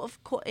 sort of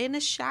in a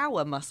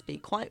shower, must be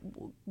quite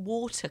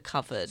water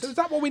covered. So is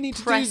that what we need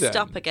to do pressed then?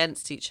 up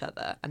against each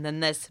other, and then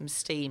there's some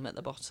steam at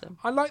the bottom.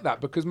 I like that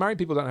because married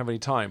people don't have any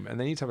time and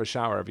they need to have a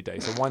shower every day.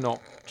 So why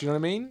not? Do you know what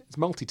I mean? It's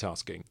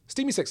multitasking.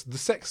 Steamy Sex, the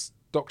Sex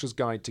Doctor's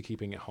Guide to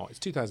Keeping It Hot. It's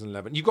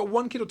 2011. You've got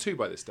 1 kid or 2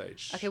 by this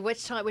stage. Okay,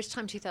 which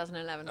time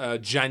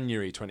 2011?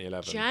 January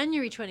 2011.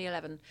 January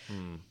 2011.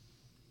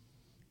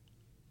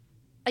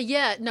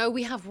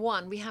 We have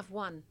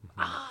one.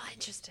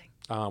 Interesting.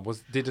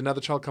 Did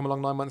another child come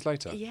along 9 months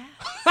later? Yeah.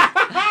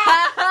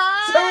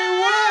 So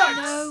it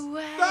works! No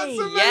way. That's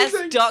amazing.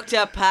 Yes,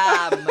 Dr.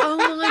 Pam.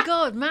 Oh my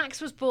God.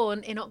 Max was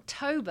born in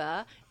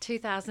October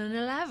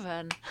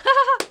 2011.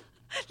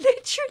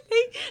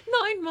 Literally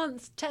 9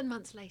 months, 10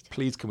 months later.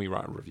 Please can we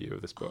write a review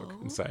of this book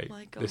and say,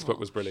 my this book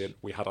was gosh. brilliant.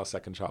 We had our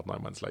second child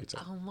 9 months later.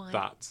 Oh my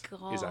That is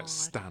God.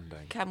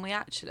 outstanding. Can we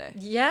actually?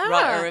 Yeah.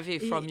 Write a review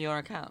from your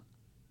account?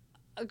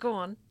 Go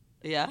on.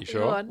 Yeah. You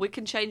sure? Go on. We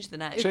can change the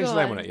name. Change Go the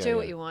name on. on it, yeah, Do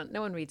what yeah. you want.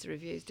 No one reads the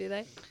reviews, do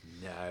they?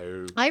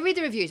 No. I read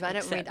the reviews, but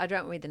Except- I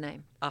don't read the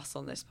name. Us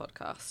on this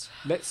podcast.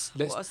 Let's.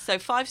 So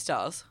 5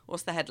 stars.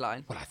 What's the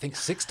headline? Well, I think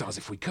 6 stars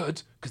if we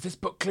could, because this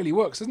book clearly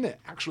works, doesn't it?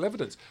 Actual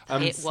evidence.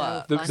 It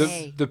works.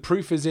 The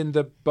proof is in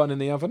the bun in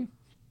the oven.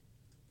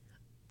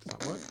 Does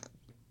that work?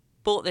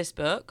 Bought this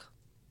book.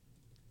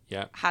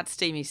 Yeah. Had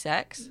steamy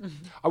sex.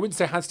 I wouldn't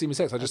say had steamy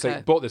sex. I'd just Okay.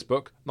 say bought this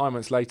book. 9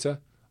 months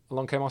later,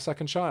 along came our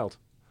second child.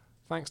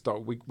 Thanks,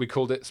 Doc. We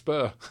called it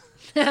Spur.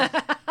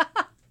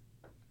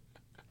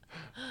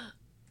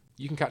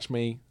 You can catch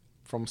me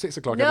from 6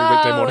 o'clock every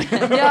weekday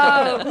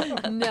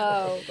morning.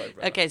 No.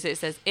 Okay, so it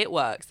says it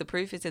works. The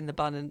proof is in the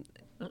bun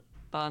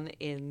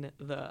in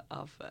the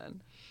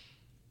oven.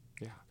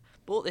 Yeah.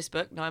 Bought this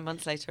book. 9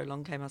 months later,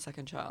 along came our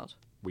second child.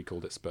 We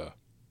called it Spur.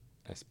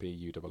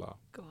 SPURR.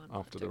 Go on,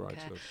 After I the don't writer.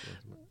 care.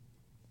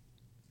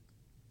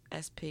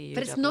 SPU.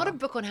 But it's not a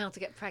book on how to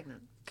get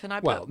pregnant. Can I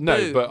put Well, no,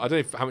 boom? but I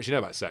don't know how much you know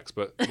about sex,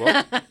 but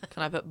what?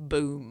 Can I put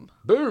boom?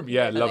 Boom.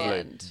 Yeah, the lovely.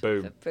 end.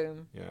 Boom.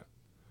 Boom. Yeah.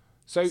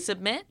 So,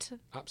 Submit?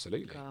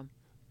 absolutely. Go on.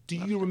 Do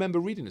you remember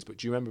reading this book?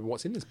 Do you remember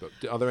what's in this book?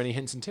 Are there any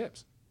hints and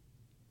tips?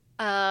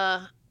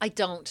 I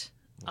don't.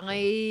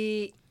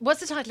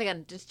 What's the title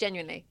again? Just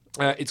genuinely.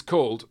 It's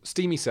called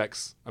Steamy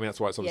Sex. I mean, that's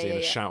why it's obviously in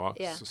a yeah. shower.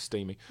 Yeah. So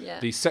steamy. Yeah.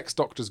 The Sex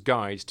Doctor's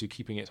Guide to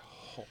Keeping It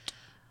Hot.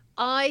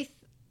 I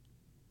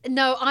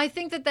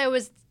think that there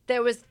was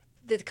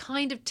the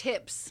kind of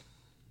tips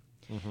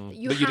that That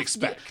you'd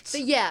expect.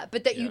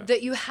 that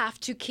you have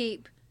to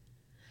keep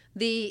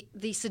the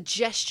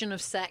suggestion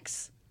of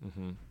sex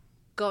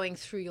going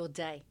through your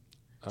day.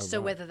 So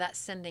right. whether that's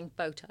sending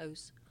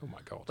photos, Oh, my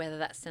God. whether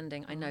that's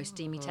sending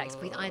steamy text,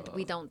 we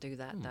don't do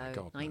that though.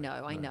 God, I no,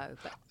 know,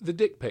 but The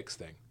dick pics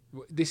thing.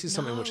 This is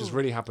something which has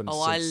really happened Oh,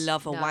 I since...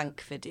 love a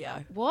wank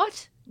video.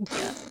 what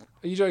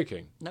Are you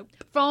joking? Nope.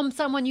 from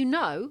someone you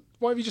know?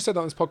 Why have you just said that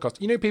on this podcast?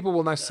 You know people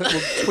will now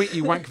will tweet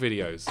you wank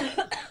videos.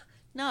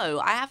 No,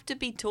 I have to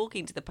be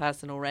talking to the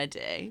person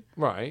already.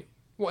 Right.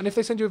 What, and if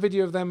they send you a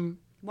video of them...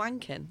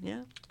 Wanking,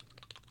 yeah.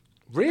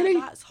 Really?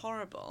 That's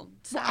horrible.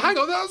 Hang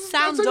on, that's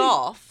Sound only-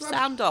 off.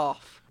 Sound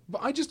off.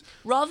 But I just...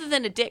 Rather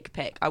than a dick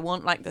pic, I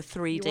want like the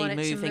 3D want it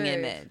to moving move.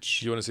 image.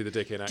 Do you want to see the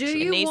dick in action? Do It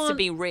you needs to want-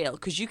 be real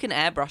because you can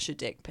airbrush a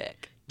dick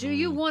pic. Do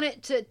you want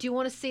it to? Do you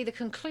want to see the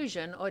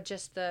conclusion or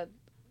just the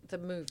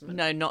movement?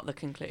 No, not the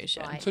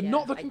conclusion. Right, So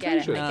not the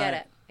conclusion?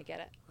 I get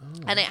it.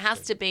 And it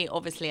has to be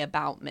obviously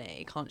about me.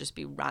 It can't just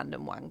be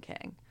random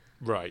wanking.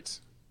 Right.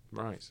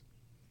 Right.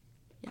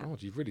 Yeah.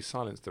 God, you've really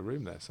silenced the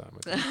room there, Sam.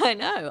 I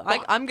know.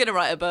 I'm going to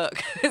write a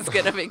book. It's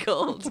going to be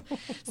called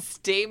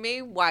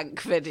Steamy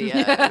Wank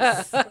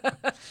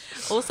Videos.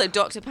 Also,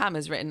 Dr. Pam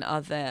has written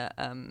other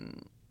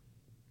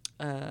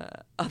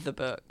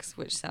books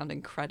which sound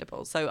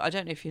incredible. So I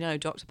don't know if you know,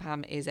 Dr.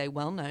 Pam is a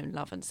well-known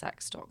love and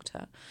sex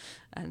doctor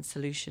and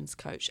solutions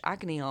coach,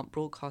 agony aunt,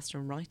 broadcaster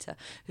and writer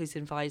who's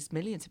advised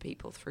millions of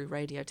people through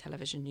radio,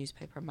 television,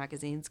 newspaper and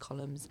magazines,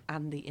 columns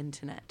and the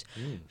internet.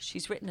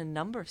 She's written a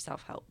number of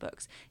self-help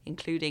books,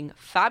 including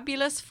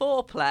Fabulous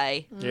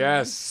Foreplay,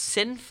 Yes.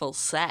 Sinful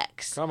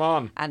Sex, Come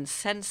on. and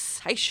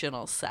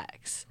Sensational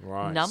Sex.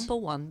 Right.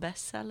 #1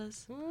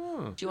 bestsellers.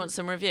 Do you want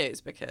some reviews?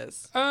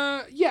 Because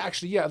Yeah,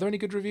 actually, yeah. Are there any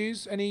good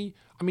reviews? Any...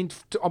 I mean,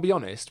 I'll be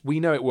honest. We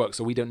know it works,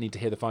 so we don't need to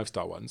hear the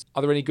 5-star ones.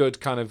 Are there any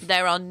good kind of...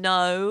 there are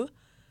no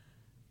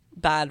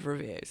bad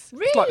reviews.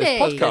 It's like this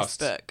Really? podcast.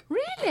 This book.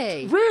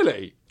 Really?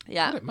 Really?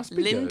 Yeah. God, it must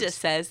be Linda good.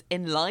 says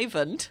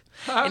enlivened,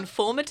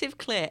 informative,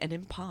 clear, and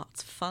in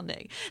parts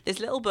funny. This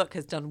little book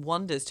has done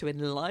wonders to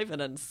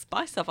enliven and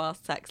spice up our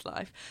sex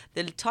life.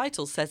 The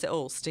title says it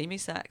all, steamy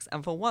sex,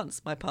 and for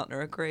once my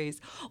partner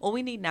agrees. All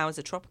we need now is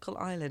a tropical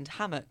island,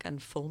 hammock,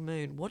 and full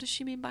moon. What does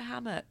she mean by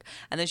hammock?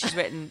 And then she's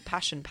written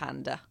Passion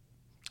Panda.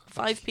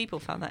 5 people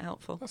found that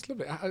helpful. That's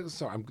lovely.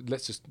 Sorry,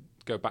 let's just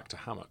go back to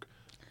hammock.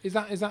 Is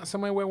that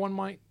somewhere where one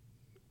might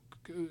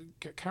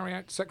carry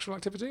out sexual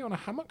activity on a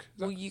hammock? Is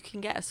that... Well, you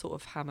can get a sort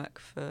of hammock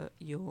for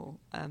your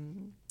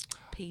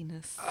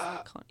penis,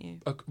 can't you?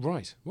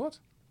 Right. What?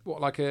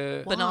 What, like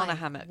a... Banana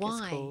hammock Why?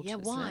 it's called. Yeah,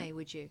 isn't why it?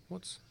 would you? Why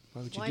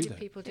would you Why do do that?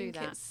 people do think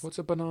that? it's- What's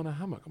a banana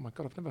hammock? Oh my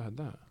God, I've never heard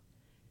that.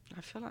 I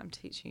feel like I'm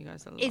teaching you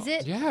guys a lot. Is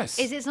it? Yes.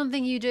 Is it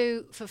something you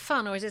do for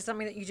fun, or is it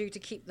something that you do to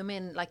keep them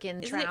in, like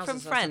in Isn't it trousers from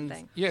or Friends?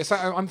 something? Yeah, so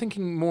I'm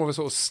thinking more of a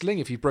sort of sling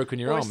if you've broken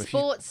your Or a arm.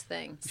 sports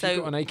thing? If you've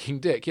got an aching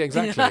dick. Yeah,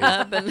 exactly.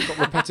 You've got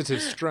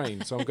repetitive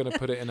strain, so I'm going to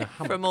put it in a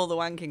hammock. From all the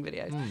wanking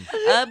videos.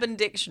 Urban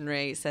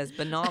Dictionary says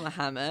banana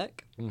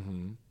hammock.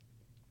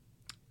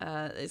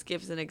 This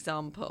gives an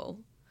example.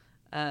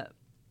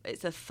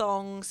 It's a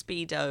thong,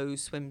 speedo,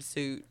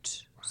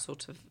 swimsuit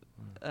sort of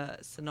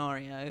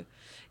scenario.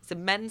 It's a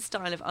men's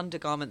style of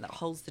undergarment that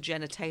holds the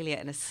genitalia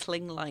in a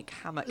sling-like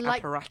hammock Like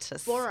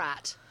apparatus,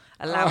 Borat.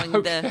 allowing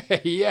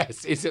Okay,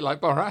 yes. Is it like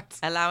Borat?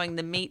 allowing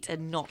the meat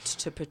and knot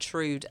to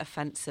protrude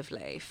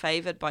offensively,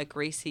 favoured by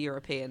greasy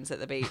Europeans at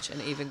the beach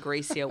and even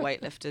greasier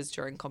weightlifters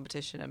during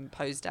competition and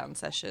pose-down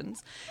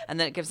sessions. And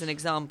then it gives an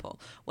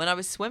example. When I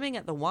was swimming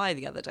at the Y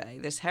the other day,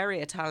 this hairy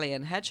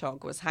Italian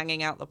hedgehog was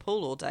hanging out the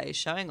pool all day,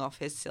 showing off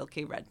his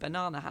silky red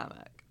banana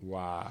hammock.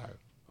 Wow.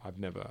 I've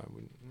never...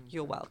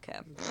 You're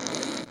welcome.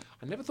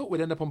 I never thought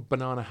we'd end up on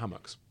banana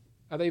hammocks.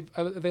 Are they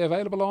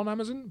available on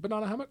Amazon,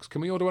 banana hammocks?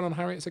 Can we order one on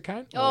Harriet's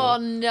account? Oh, Or-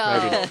 no.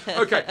 Maybe not.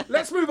 Okay,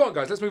 let's move on,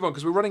 guys. Let's move on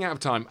because we're running out of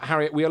time.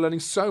 Harriet, we are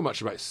learning so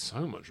much about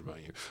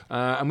you.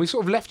 And we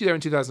sort of left you there in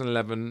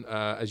 2011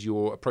 as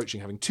you're approaching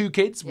having 2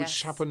 kids, which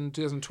Yes. happened in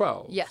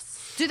 2012.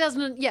 Yes.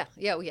 2000. Yeah.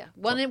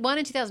 One in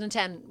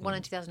 2010, one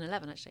in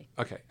 2011, actually.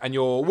 Okay, and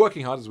you're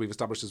working hard, as we've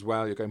established as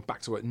well. You're going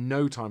back to work,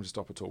 no time to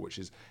stop at all, which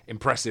is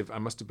impressive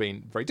and must have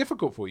been very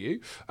difficult for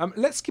you.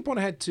 Let's skip on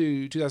ahead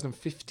to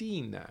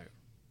 2015 now.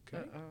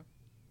 Okay.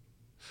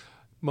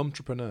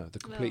 Mumtrepreneur, the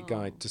complete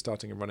guide to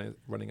starting and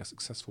running a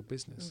successful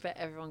business. I bet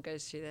everyone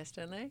goes through this,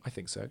 don't they? I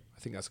think so. I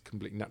think that's a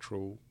complete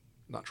natural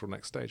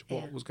next stage.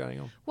 What was going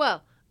on?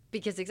 Well,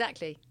 because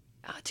exactly.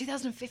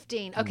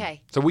 2015.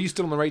 Okay. So were you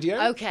still on the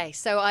radio? Okay.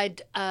 So I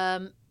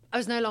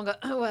was no longer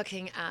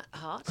working at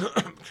Heart.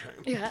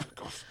 Yeah.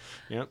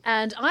 Yeah.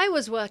 And I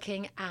was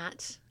working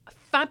at a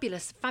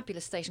fabulous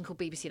station called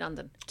BBC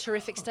London.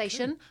 Terrific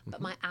station,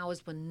 but my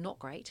hours were not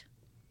great.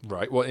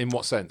 Right. Well, in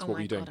what sense? Oh What my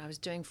were you doing? God, I was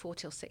doing 4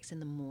 till 6 in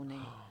the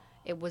morning.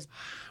 It was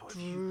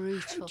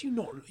brutal. How do you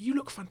not? You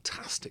look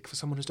fantastic for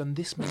someone who's done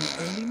this many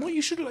early morning.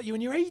 You should look like you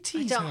in your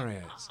 80s,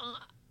 Harriet.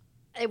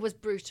 It was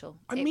brutal.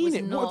 I mean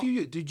it. Not... What have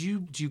you? Do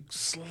you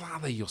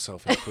slather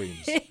yourself in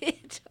creams?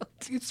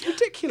 It's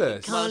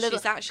ridiculous. Well,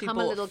 she's actually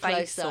bought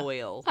face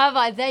oil. Have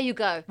I? There you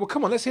go. Well,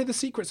 come on. Let's hear the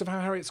secrets of how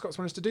Harriet Scott's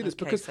managed to do this.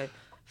 Okay, Because so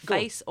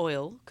face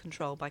oil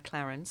control by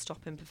Clarins,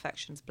 Stop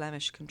Imperfections,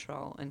 blemish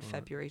control in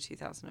February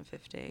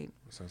 2015.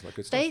 Sounds like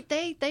good stuff.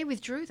 They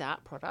withdrew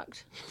that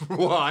product.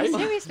 Why?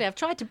 Seriously, I've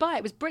tried to buy it.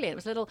 It was brilliant. It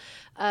was a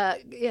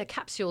little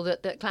capsule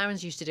that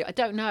Clarins used to do. I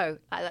don't know.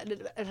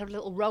 It had a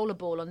little roller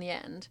ball on the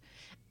end.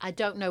 I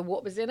don't know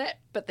what was in it,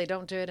 but they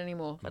don't do it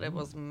anymore. But it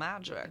was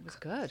magic. It was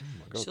good.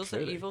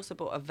 You've also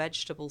bought a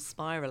vegetable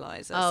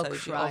spiralizer, Oh,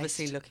 so you're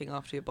obviously looking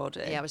after your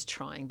body. Yeah, I was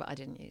trying, but I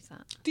didn't use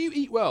that. Do you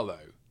eat well though?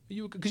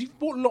 Because you've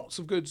bought lots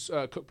of good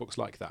cookbooks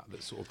like that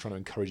sort of trying to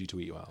encourage you to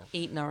eat well.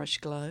 Eat, Nourish,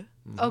 Glow.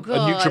 Oh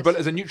God!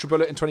 As a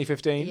NutriBullet in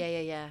 2015.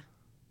 Yeah.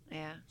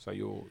 So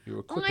you're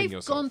equipping I've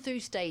yourself. gone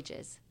through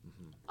stages.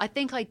 I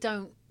think I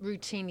don't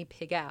routinely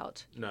pig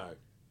out. No.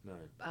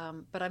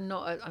 But I'm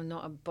not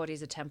a body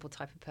as a temple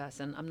type of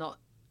person. I'm not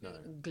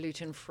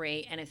gluten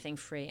free, anything.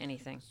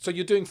 So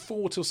you're doing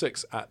 4 till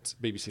 6 at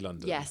BBC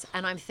London. Yes,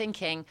 and I'm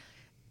thinking,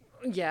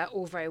 yeah,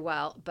 all very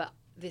well, but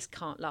this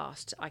can't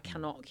last. I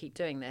cannot keep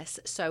doing this.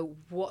 So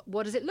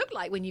what does it look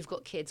like when you've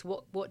got kids?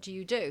 What do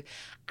you do?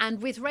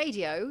 And with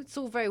radio, it's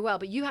all very well,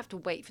 but you have to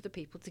wait for the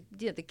people to,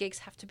 the gigs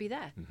have to be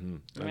there.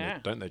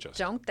 Don't they just?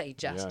 Don't they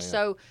just?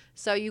 Yeah.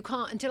 So you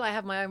can't, until I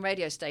have my own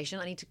radio station,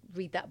 I need to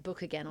read that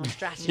book again on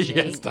strategy.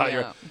 Build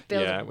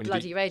a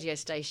bloody radio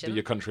station. Do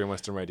your country and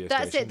western radio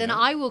That's station. it. Then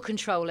I will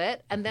control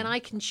it, and then I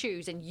can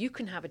choose, and you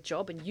can have a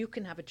job, and you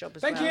can have a job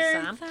as Thank well, you.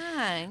 Sam.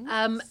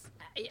 Thanks.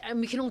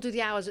 And we can all do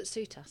the hours that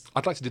suit us.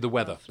 I'd like to do the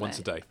weather once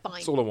a day. Fine.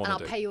 That's all I want and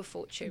to do. I'll pay you a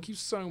fortune. Thank you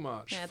so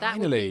much. Yeah,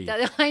 Finally.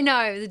 I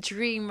know, the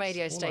dream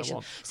radio That's all I station.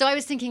 want. So I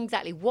was thinking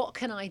exactly, what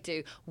can I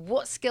do?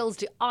 What skills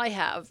do I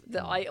have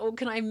or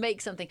can I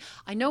make something?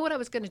 I know what I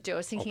was going to do. I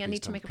was thinking I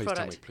need to make a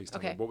product. Please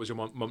tell me. What was your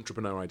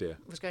Mumtrepreneur idea?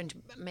 I was going to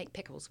make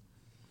pickles.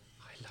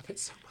 I love it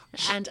so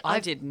much. And I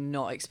did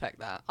not expect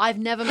that. I've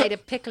never made a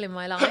pickle in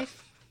my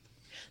life.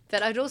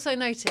 But I'd also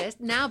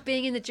noticed, now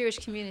being in the Jewish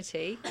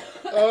community,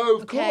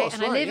 of course,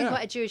 and I live in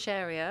quite a Jewish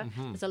area,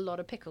 there's a lot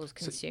of pickles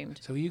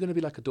consumed. So are you going to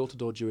be like a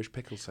door-to-door Jewish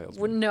pickle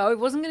salesman? Well, no, it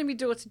wasn't going to be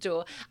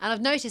door-to-door. And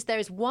I've noticed there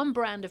is one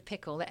brand of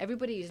pickle that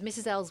everybody uses,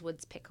 Mrs.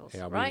 Ellswood's pickles,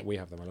 right? we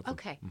have them. I love them.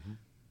 Okay.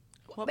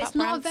 What But it's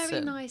not a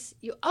very nice...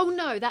 Oh,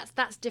 no,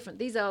 that's different.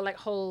 These are like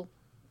whole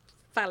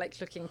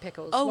phallic-looking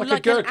pickles. Oh, Like a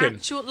like gherkin. an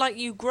actual, like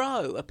you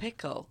grow a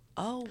pickle.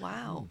 Oh,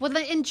 wow. Well,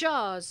 they're in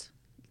jars.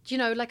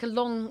 Like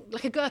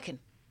a gherkin.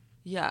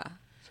 Yeah.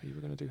 So you were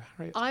going to do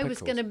Harriet's I pickles.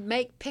 was going to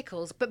make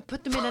pickles, but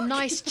put them in a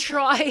nice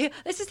tray.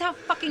 This is how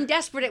fucking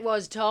desperate it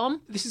was,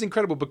 Tom. This is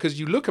incredible because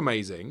you look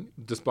amazing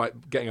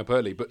despite getting up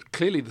early, but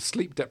clearly the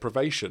sleep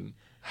deprivation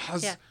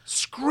has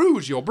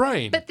screwed your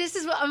brain. But this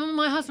is what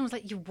my husband was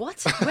like. You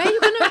what? Where are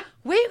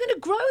you gonna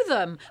grow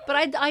them? But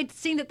I'd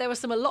seen that there were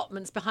some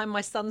allotments behind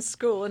my son's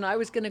school, and I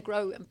was going to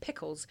grow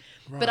pickles.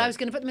 But I was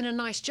going to put them in a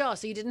nice jar,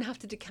 so you didn't have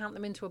to decant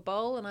them into a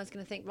bowl. And I was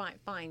going to think, right,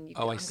 fine.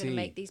 I'm going to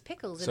make these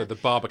pickles. So the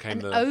bar became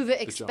the over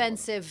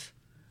expensive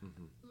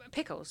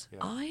pickles.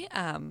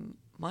 Yeah.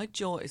 My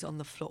jaw is on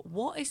the floor.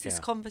 What is this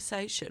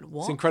conversation?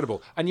 What? It's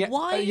incredible. And yet,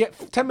 yet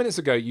 10 minutes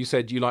ago, you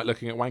said you like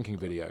looking at wanking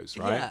videos,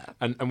 right? Yeah.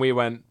 And we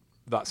went,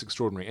 that's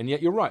extraordinary. And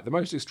yet you're right. The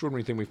most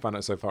extraordinary thing we've found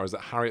out so far is that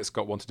Harriet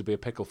Scott wanted to be a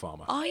pickle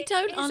farmer. I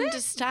don't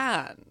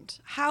understand.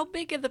 How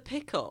big are the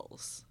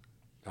pickles?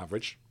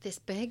 Average. This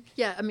big?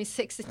 Yeah, I mean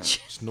 6 inches.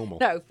 It's normal.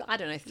 No, I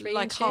don't know, 3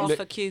 Like inches. half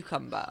a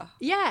cucumber.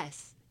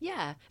 Yes.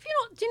 Yeah. Have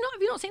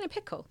you not seen a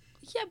pickle?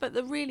 Yeah, but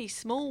the really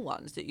small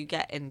ones that you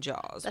get in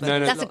jars.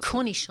 That's a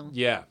cornichon.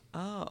 Yeah.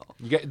 Oh.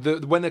 You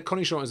get when the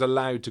cornichon is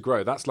allowed to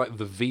grow, that's like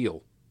the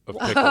veal of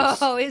pickles.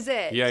 Oh, is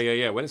it?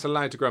 Yeah. When it's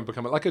allowed to grow and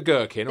become like a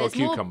gherkin or a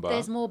cucumber.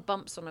 There's more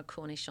bumps on a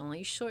cornichon. Are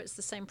you sure it's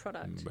the same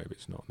product? Maybe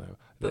it's not,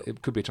 no.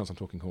 It could be a chance I'm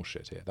talking horse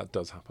shit here. That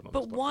does happen on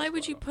But this why podcast,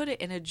 would you by the way. put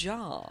it in a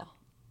jar?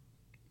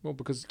 Well,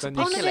 because then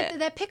Oh, you... no, Pickle it.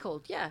 they're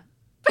pickled, yeah.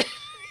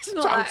 It's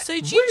not So- like- So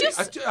do you Really?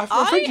 just...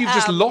 I think you've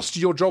just lost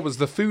your job as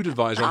the food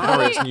advisor on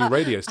Harriet's new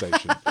radio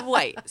station.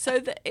 Wait, so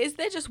is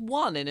there just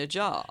one in a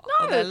jar?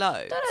 Or are there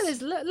loads? No,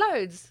 there's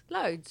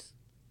loads.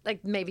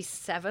 Like maybe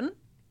 7.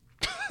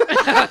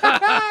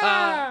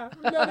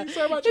 Learning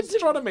so much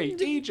astronomy,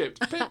 Egypt,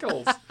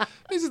 pickles.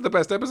 This is the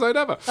best episode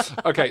ever.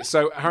 Okay,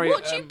 so Harriet...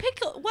 What do you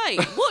pickle? Wait,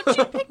 what do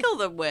you pickle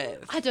them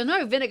with? I don't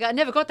know, vinegar. I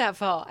never got that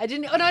far. I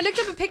didn't. Oh, no, I looked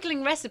up a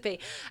pickling recipe,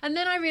 and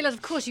then I realised,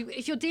 of course,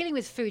 if you're dealing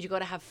with food, you've got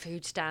to have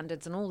food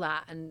standards and all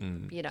that,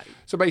 and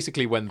So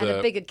basically, when and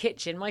a bigger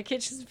kitchen. My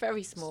kitchen's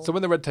very small. So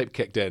when the red tape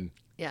kicked in,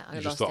 yeah, I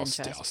you lost just thought,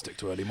 interest. I'll stick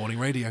to early morning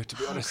radio, to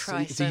be honest.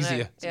 Christ, It's I know.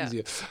 easier. It's Yeah.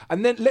 easier.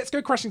 And then let's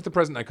go crashing to the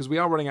present now, because we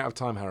are running out of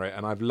time, Harriet,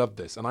 and I've loved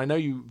this. And I know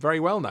you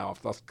very well now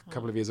after the last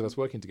couple of years of us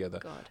working together.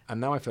 God.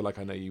 And now I feel like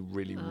I know you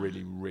really,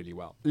 really, really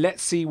well.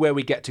 Let's see where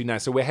we get to now.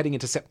 So we're heading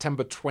into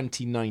September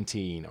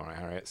 2019. All right,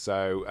 Harriet.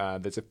 So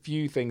there's a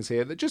few things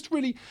here that just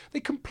really,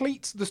 they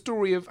complete the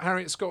story of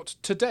Harriet Scott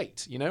to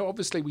date. You know,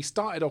 obviously we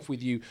started off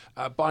with you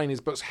buying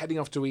his books, heading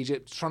off to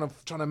Egypt, trying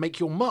to make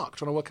your mark,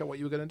 trying to work out what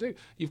you were going to do.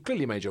 You've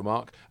clearly made your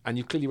mark, and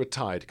you've clearly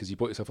retired because you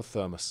bought yourself a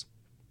thermos.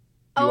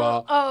 You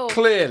are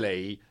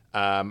clearly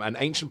an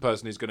ancient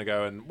person who's going to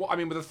go and...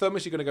 with a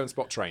thermos, you're going to go and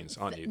spot trains,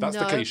 aren't you? That's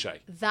the cliche.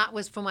 That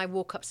was for my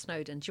walk up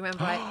Snowdon. Do you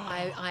remember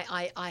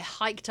I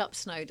hiked up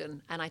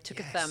Snowdon and I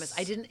took a thermos.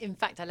 In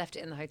fact, I left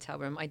it in the hotel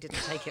room. I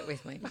didn't take it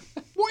with me.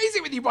 What is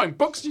it with you buying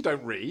books you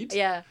don't read?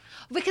 Yeah,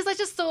 because I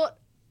just thought...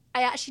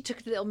 I actually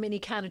took a little mini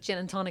can of gin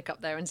and tonic up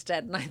there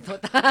instead, and I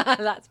thought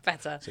that's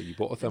better. So you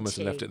bought a thermos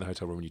and left it in the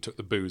hotel room and you took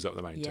the booze up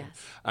the mountain.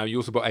 Yes. You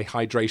also bought a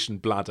hydration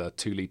bladder,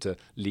 2-litre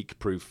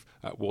leak-proof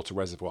water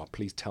reservoir.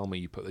 Please tell me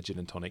you put the gin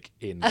and tonic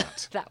in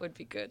that. That would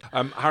be good.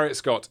 Harriet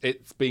Scott,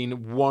 it's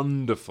been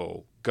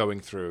wonderful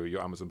going through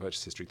your Amazon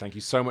purchase history. Thank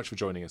you so much for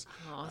joining us.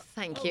 Oh,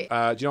 thank you. Do you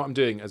know what I'm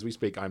doing as we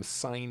speak? I'm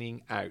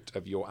signing out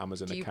of your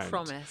Amazon account. Do you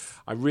promise?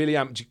 I really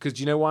am. Because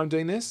do you know why I'm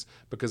doing this?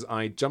 Because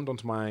I jumped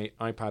onto my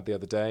iPad the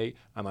other day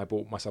and I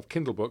bought myself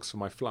Kindle books for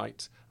my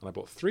flight. And I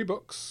bought 3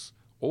 books,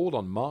 all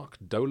on Mark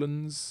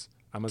Dolan's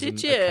Amazon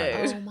Did you?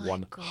 account. Oh my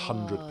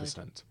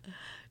 100%.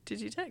 Did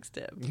you text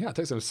him? Yeah, I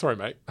texted him, sorry,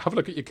 mate. Have a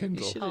look at your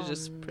Kindle. You should have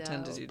just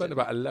pretended you Spent did.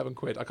 about 11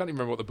 quid. I can't even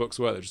remember what the books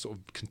were. They're just sort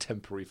of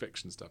contemporary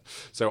fiction stuff.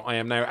 So I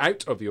am now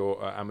out of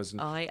your Amazon.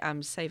 I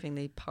am saving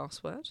the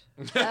password.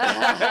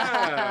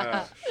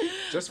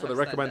 Just for the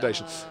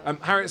recommendation.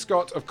 Harriet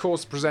Scott, of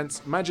course,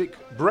 presents Magic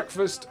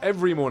Breakfast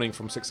every morning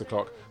from 6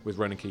 o'clock with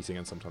Ronan Keating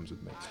and sometimes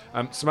with me.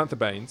 Samantha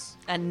Baines.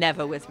 And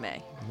never with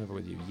me. Never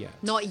with you yet.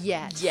 Not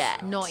yet.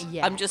 Not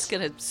yet. I'm just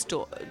going to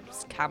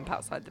camp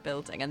outside the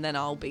building and then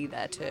I'll be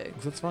there too.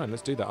 That's fine.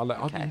 Let's do that. I'll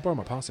you can borrow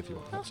my pass if you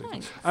want. Oh,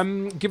 Absolutely.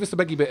 thanks. Give us the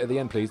beggy bit at the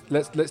end, please.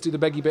 Let's do the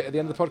beggy bit at the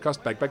end of the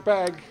podcast. Beg.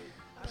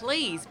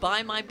 Please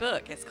buy my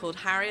book. It's called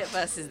Harriet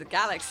versus the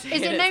Galaxy.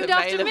 Is it and named it's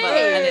after available- me?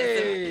 And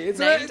Hey, it's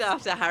named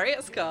after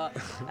Harriet Scott,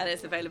 and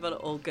it's available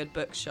at all good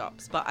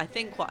bookshops. But I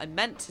think what I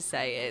meant to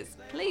say is,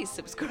 please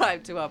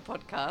subscribe to our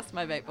podcast,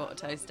 My Mate Bought a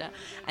Toaster,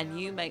 and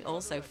you may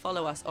also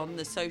follow us on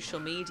the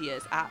social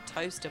medias at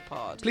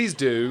ToasterPod. Please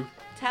do.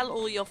 Tell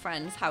all your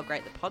friends how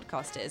great the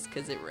podcast is,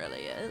 because it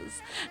really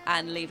is,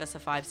 and leave us a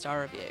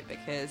 5-star review,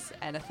 because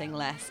anything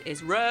less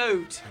is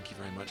rude. Thank you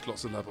very much.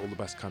 Lots of love. All the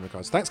best, kind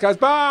regards. Thanks, guys.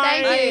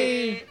 Bye.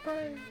 Thank you.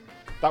 Bye.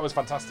 That was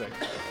fantastic.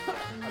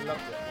 I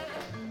loved it.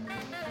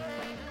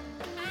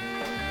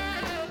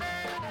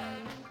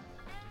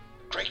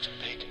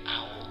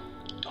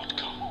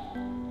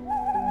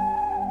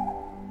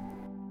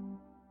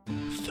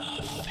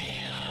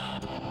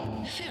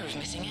 GreatBigOwl.com. Fear of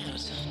missing out,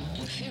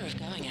 fear of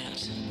going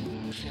out,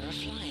 fear of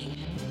flying,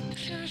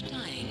 fear of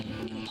dying,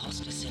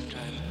 imposter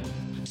syndrome,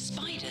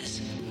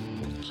 spiders,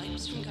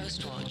 pipes from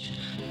Ghostwatch,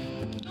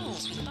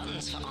 dolls with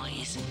buttons for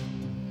eyes.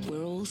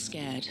 We're all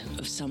scared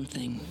of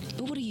something,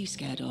 but what are you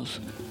scared of?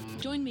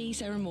 Join me,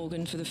 Sarah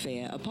Morgan, for The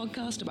Fear, a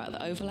podcast about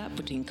the overlap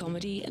between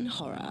comedy and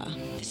horror.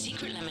 The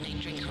secret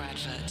lemonade drinker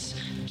adverts,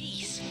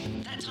 geese,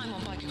 that time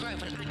on Biker Grove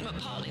when Agma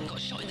Parlin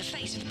got shot in the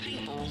face with a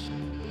paintball.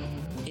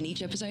 In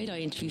each episode, I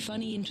interview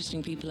funny,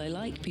 interesting people I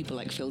like, people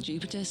like Phil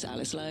Jupitus,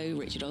 Alice Lowe,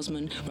 Richard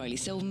Osman, Riley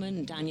Silverman,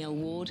 and Danielle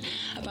Ward,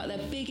 about their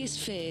biggest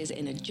fears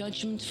in a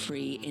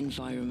judgment-free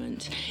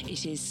environment.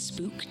 It is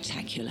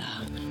spooktacular.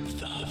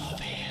 The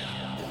Fear.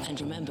 And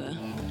remember,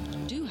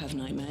 do have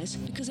nightmares,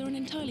 because they're an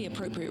entirely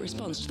appropriate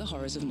response to the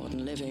horrors of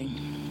modern living.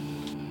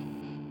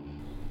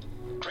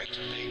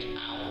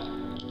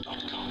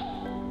 GreatBigOwl.com.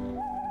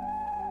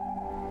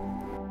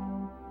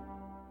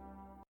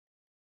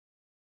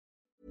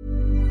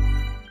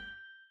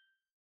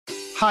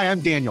 Hi, I'm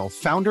Daniel,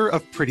 founder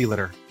of Pretty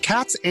Litter.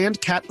 Cats and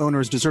cat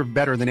owners deserve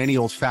better than any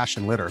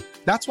old-fashioned litter.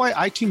 That's why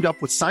I teamed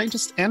up with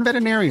scientists and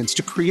veterinarians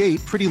to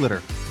create Pretty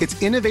Litter.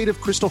 Its innovative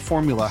crystal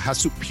formula has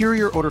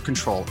superior odor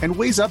control and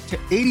weighs up to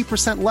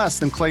 80% less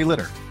than clay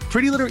litter.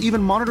 Pretty Litter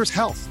even monitors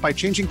health by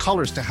changing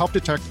colors to help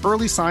detect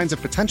early signs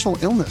of potential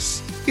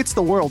illness. It's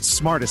the world's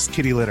smartest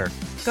kitty litter.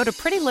 Go to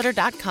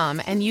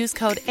prettylitter.com and use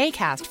code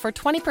ACAST for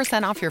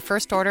 20% off your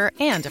first order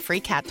and a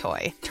free cat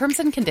toy. Terms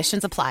and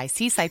conditions apply.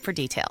 See site for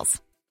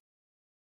details.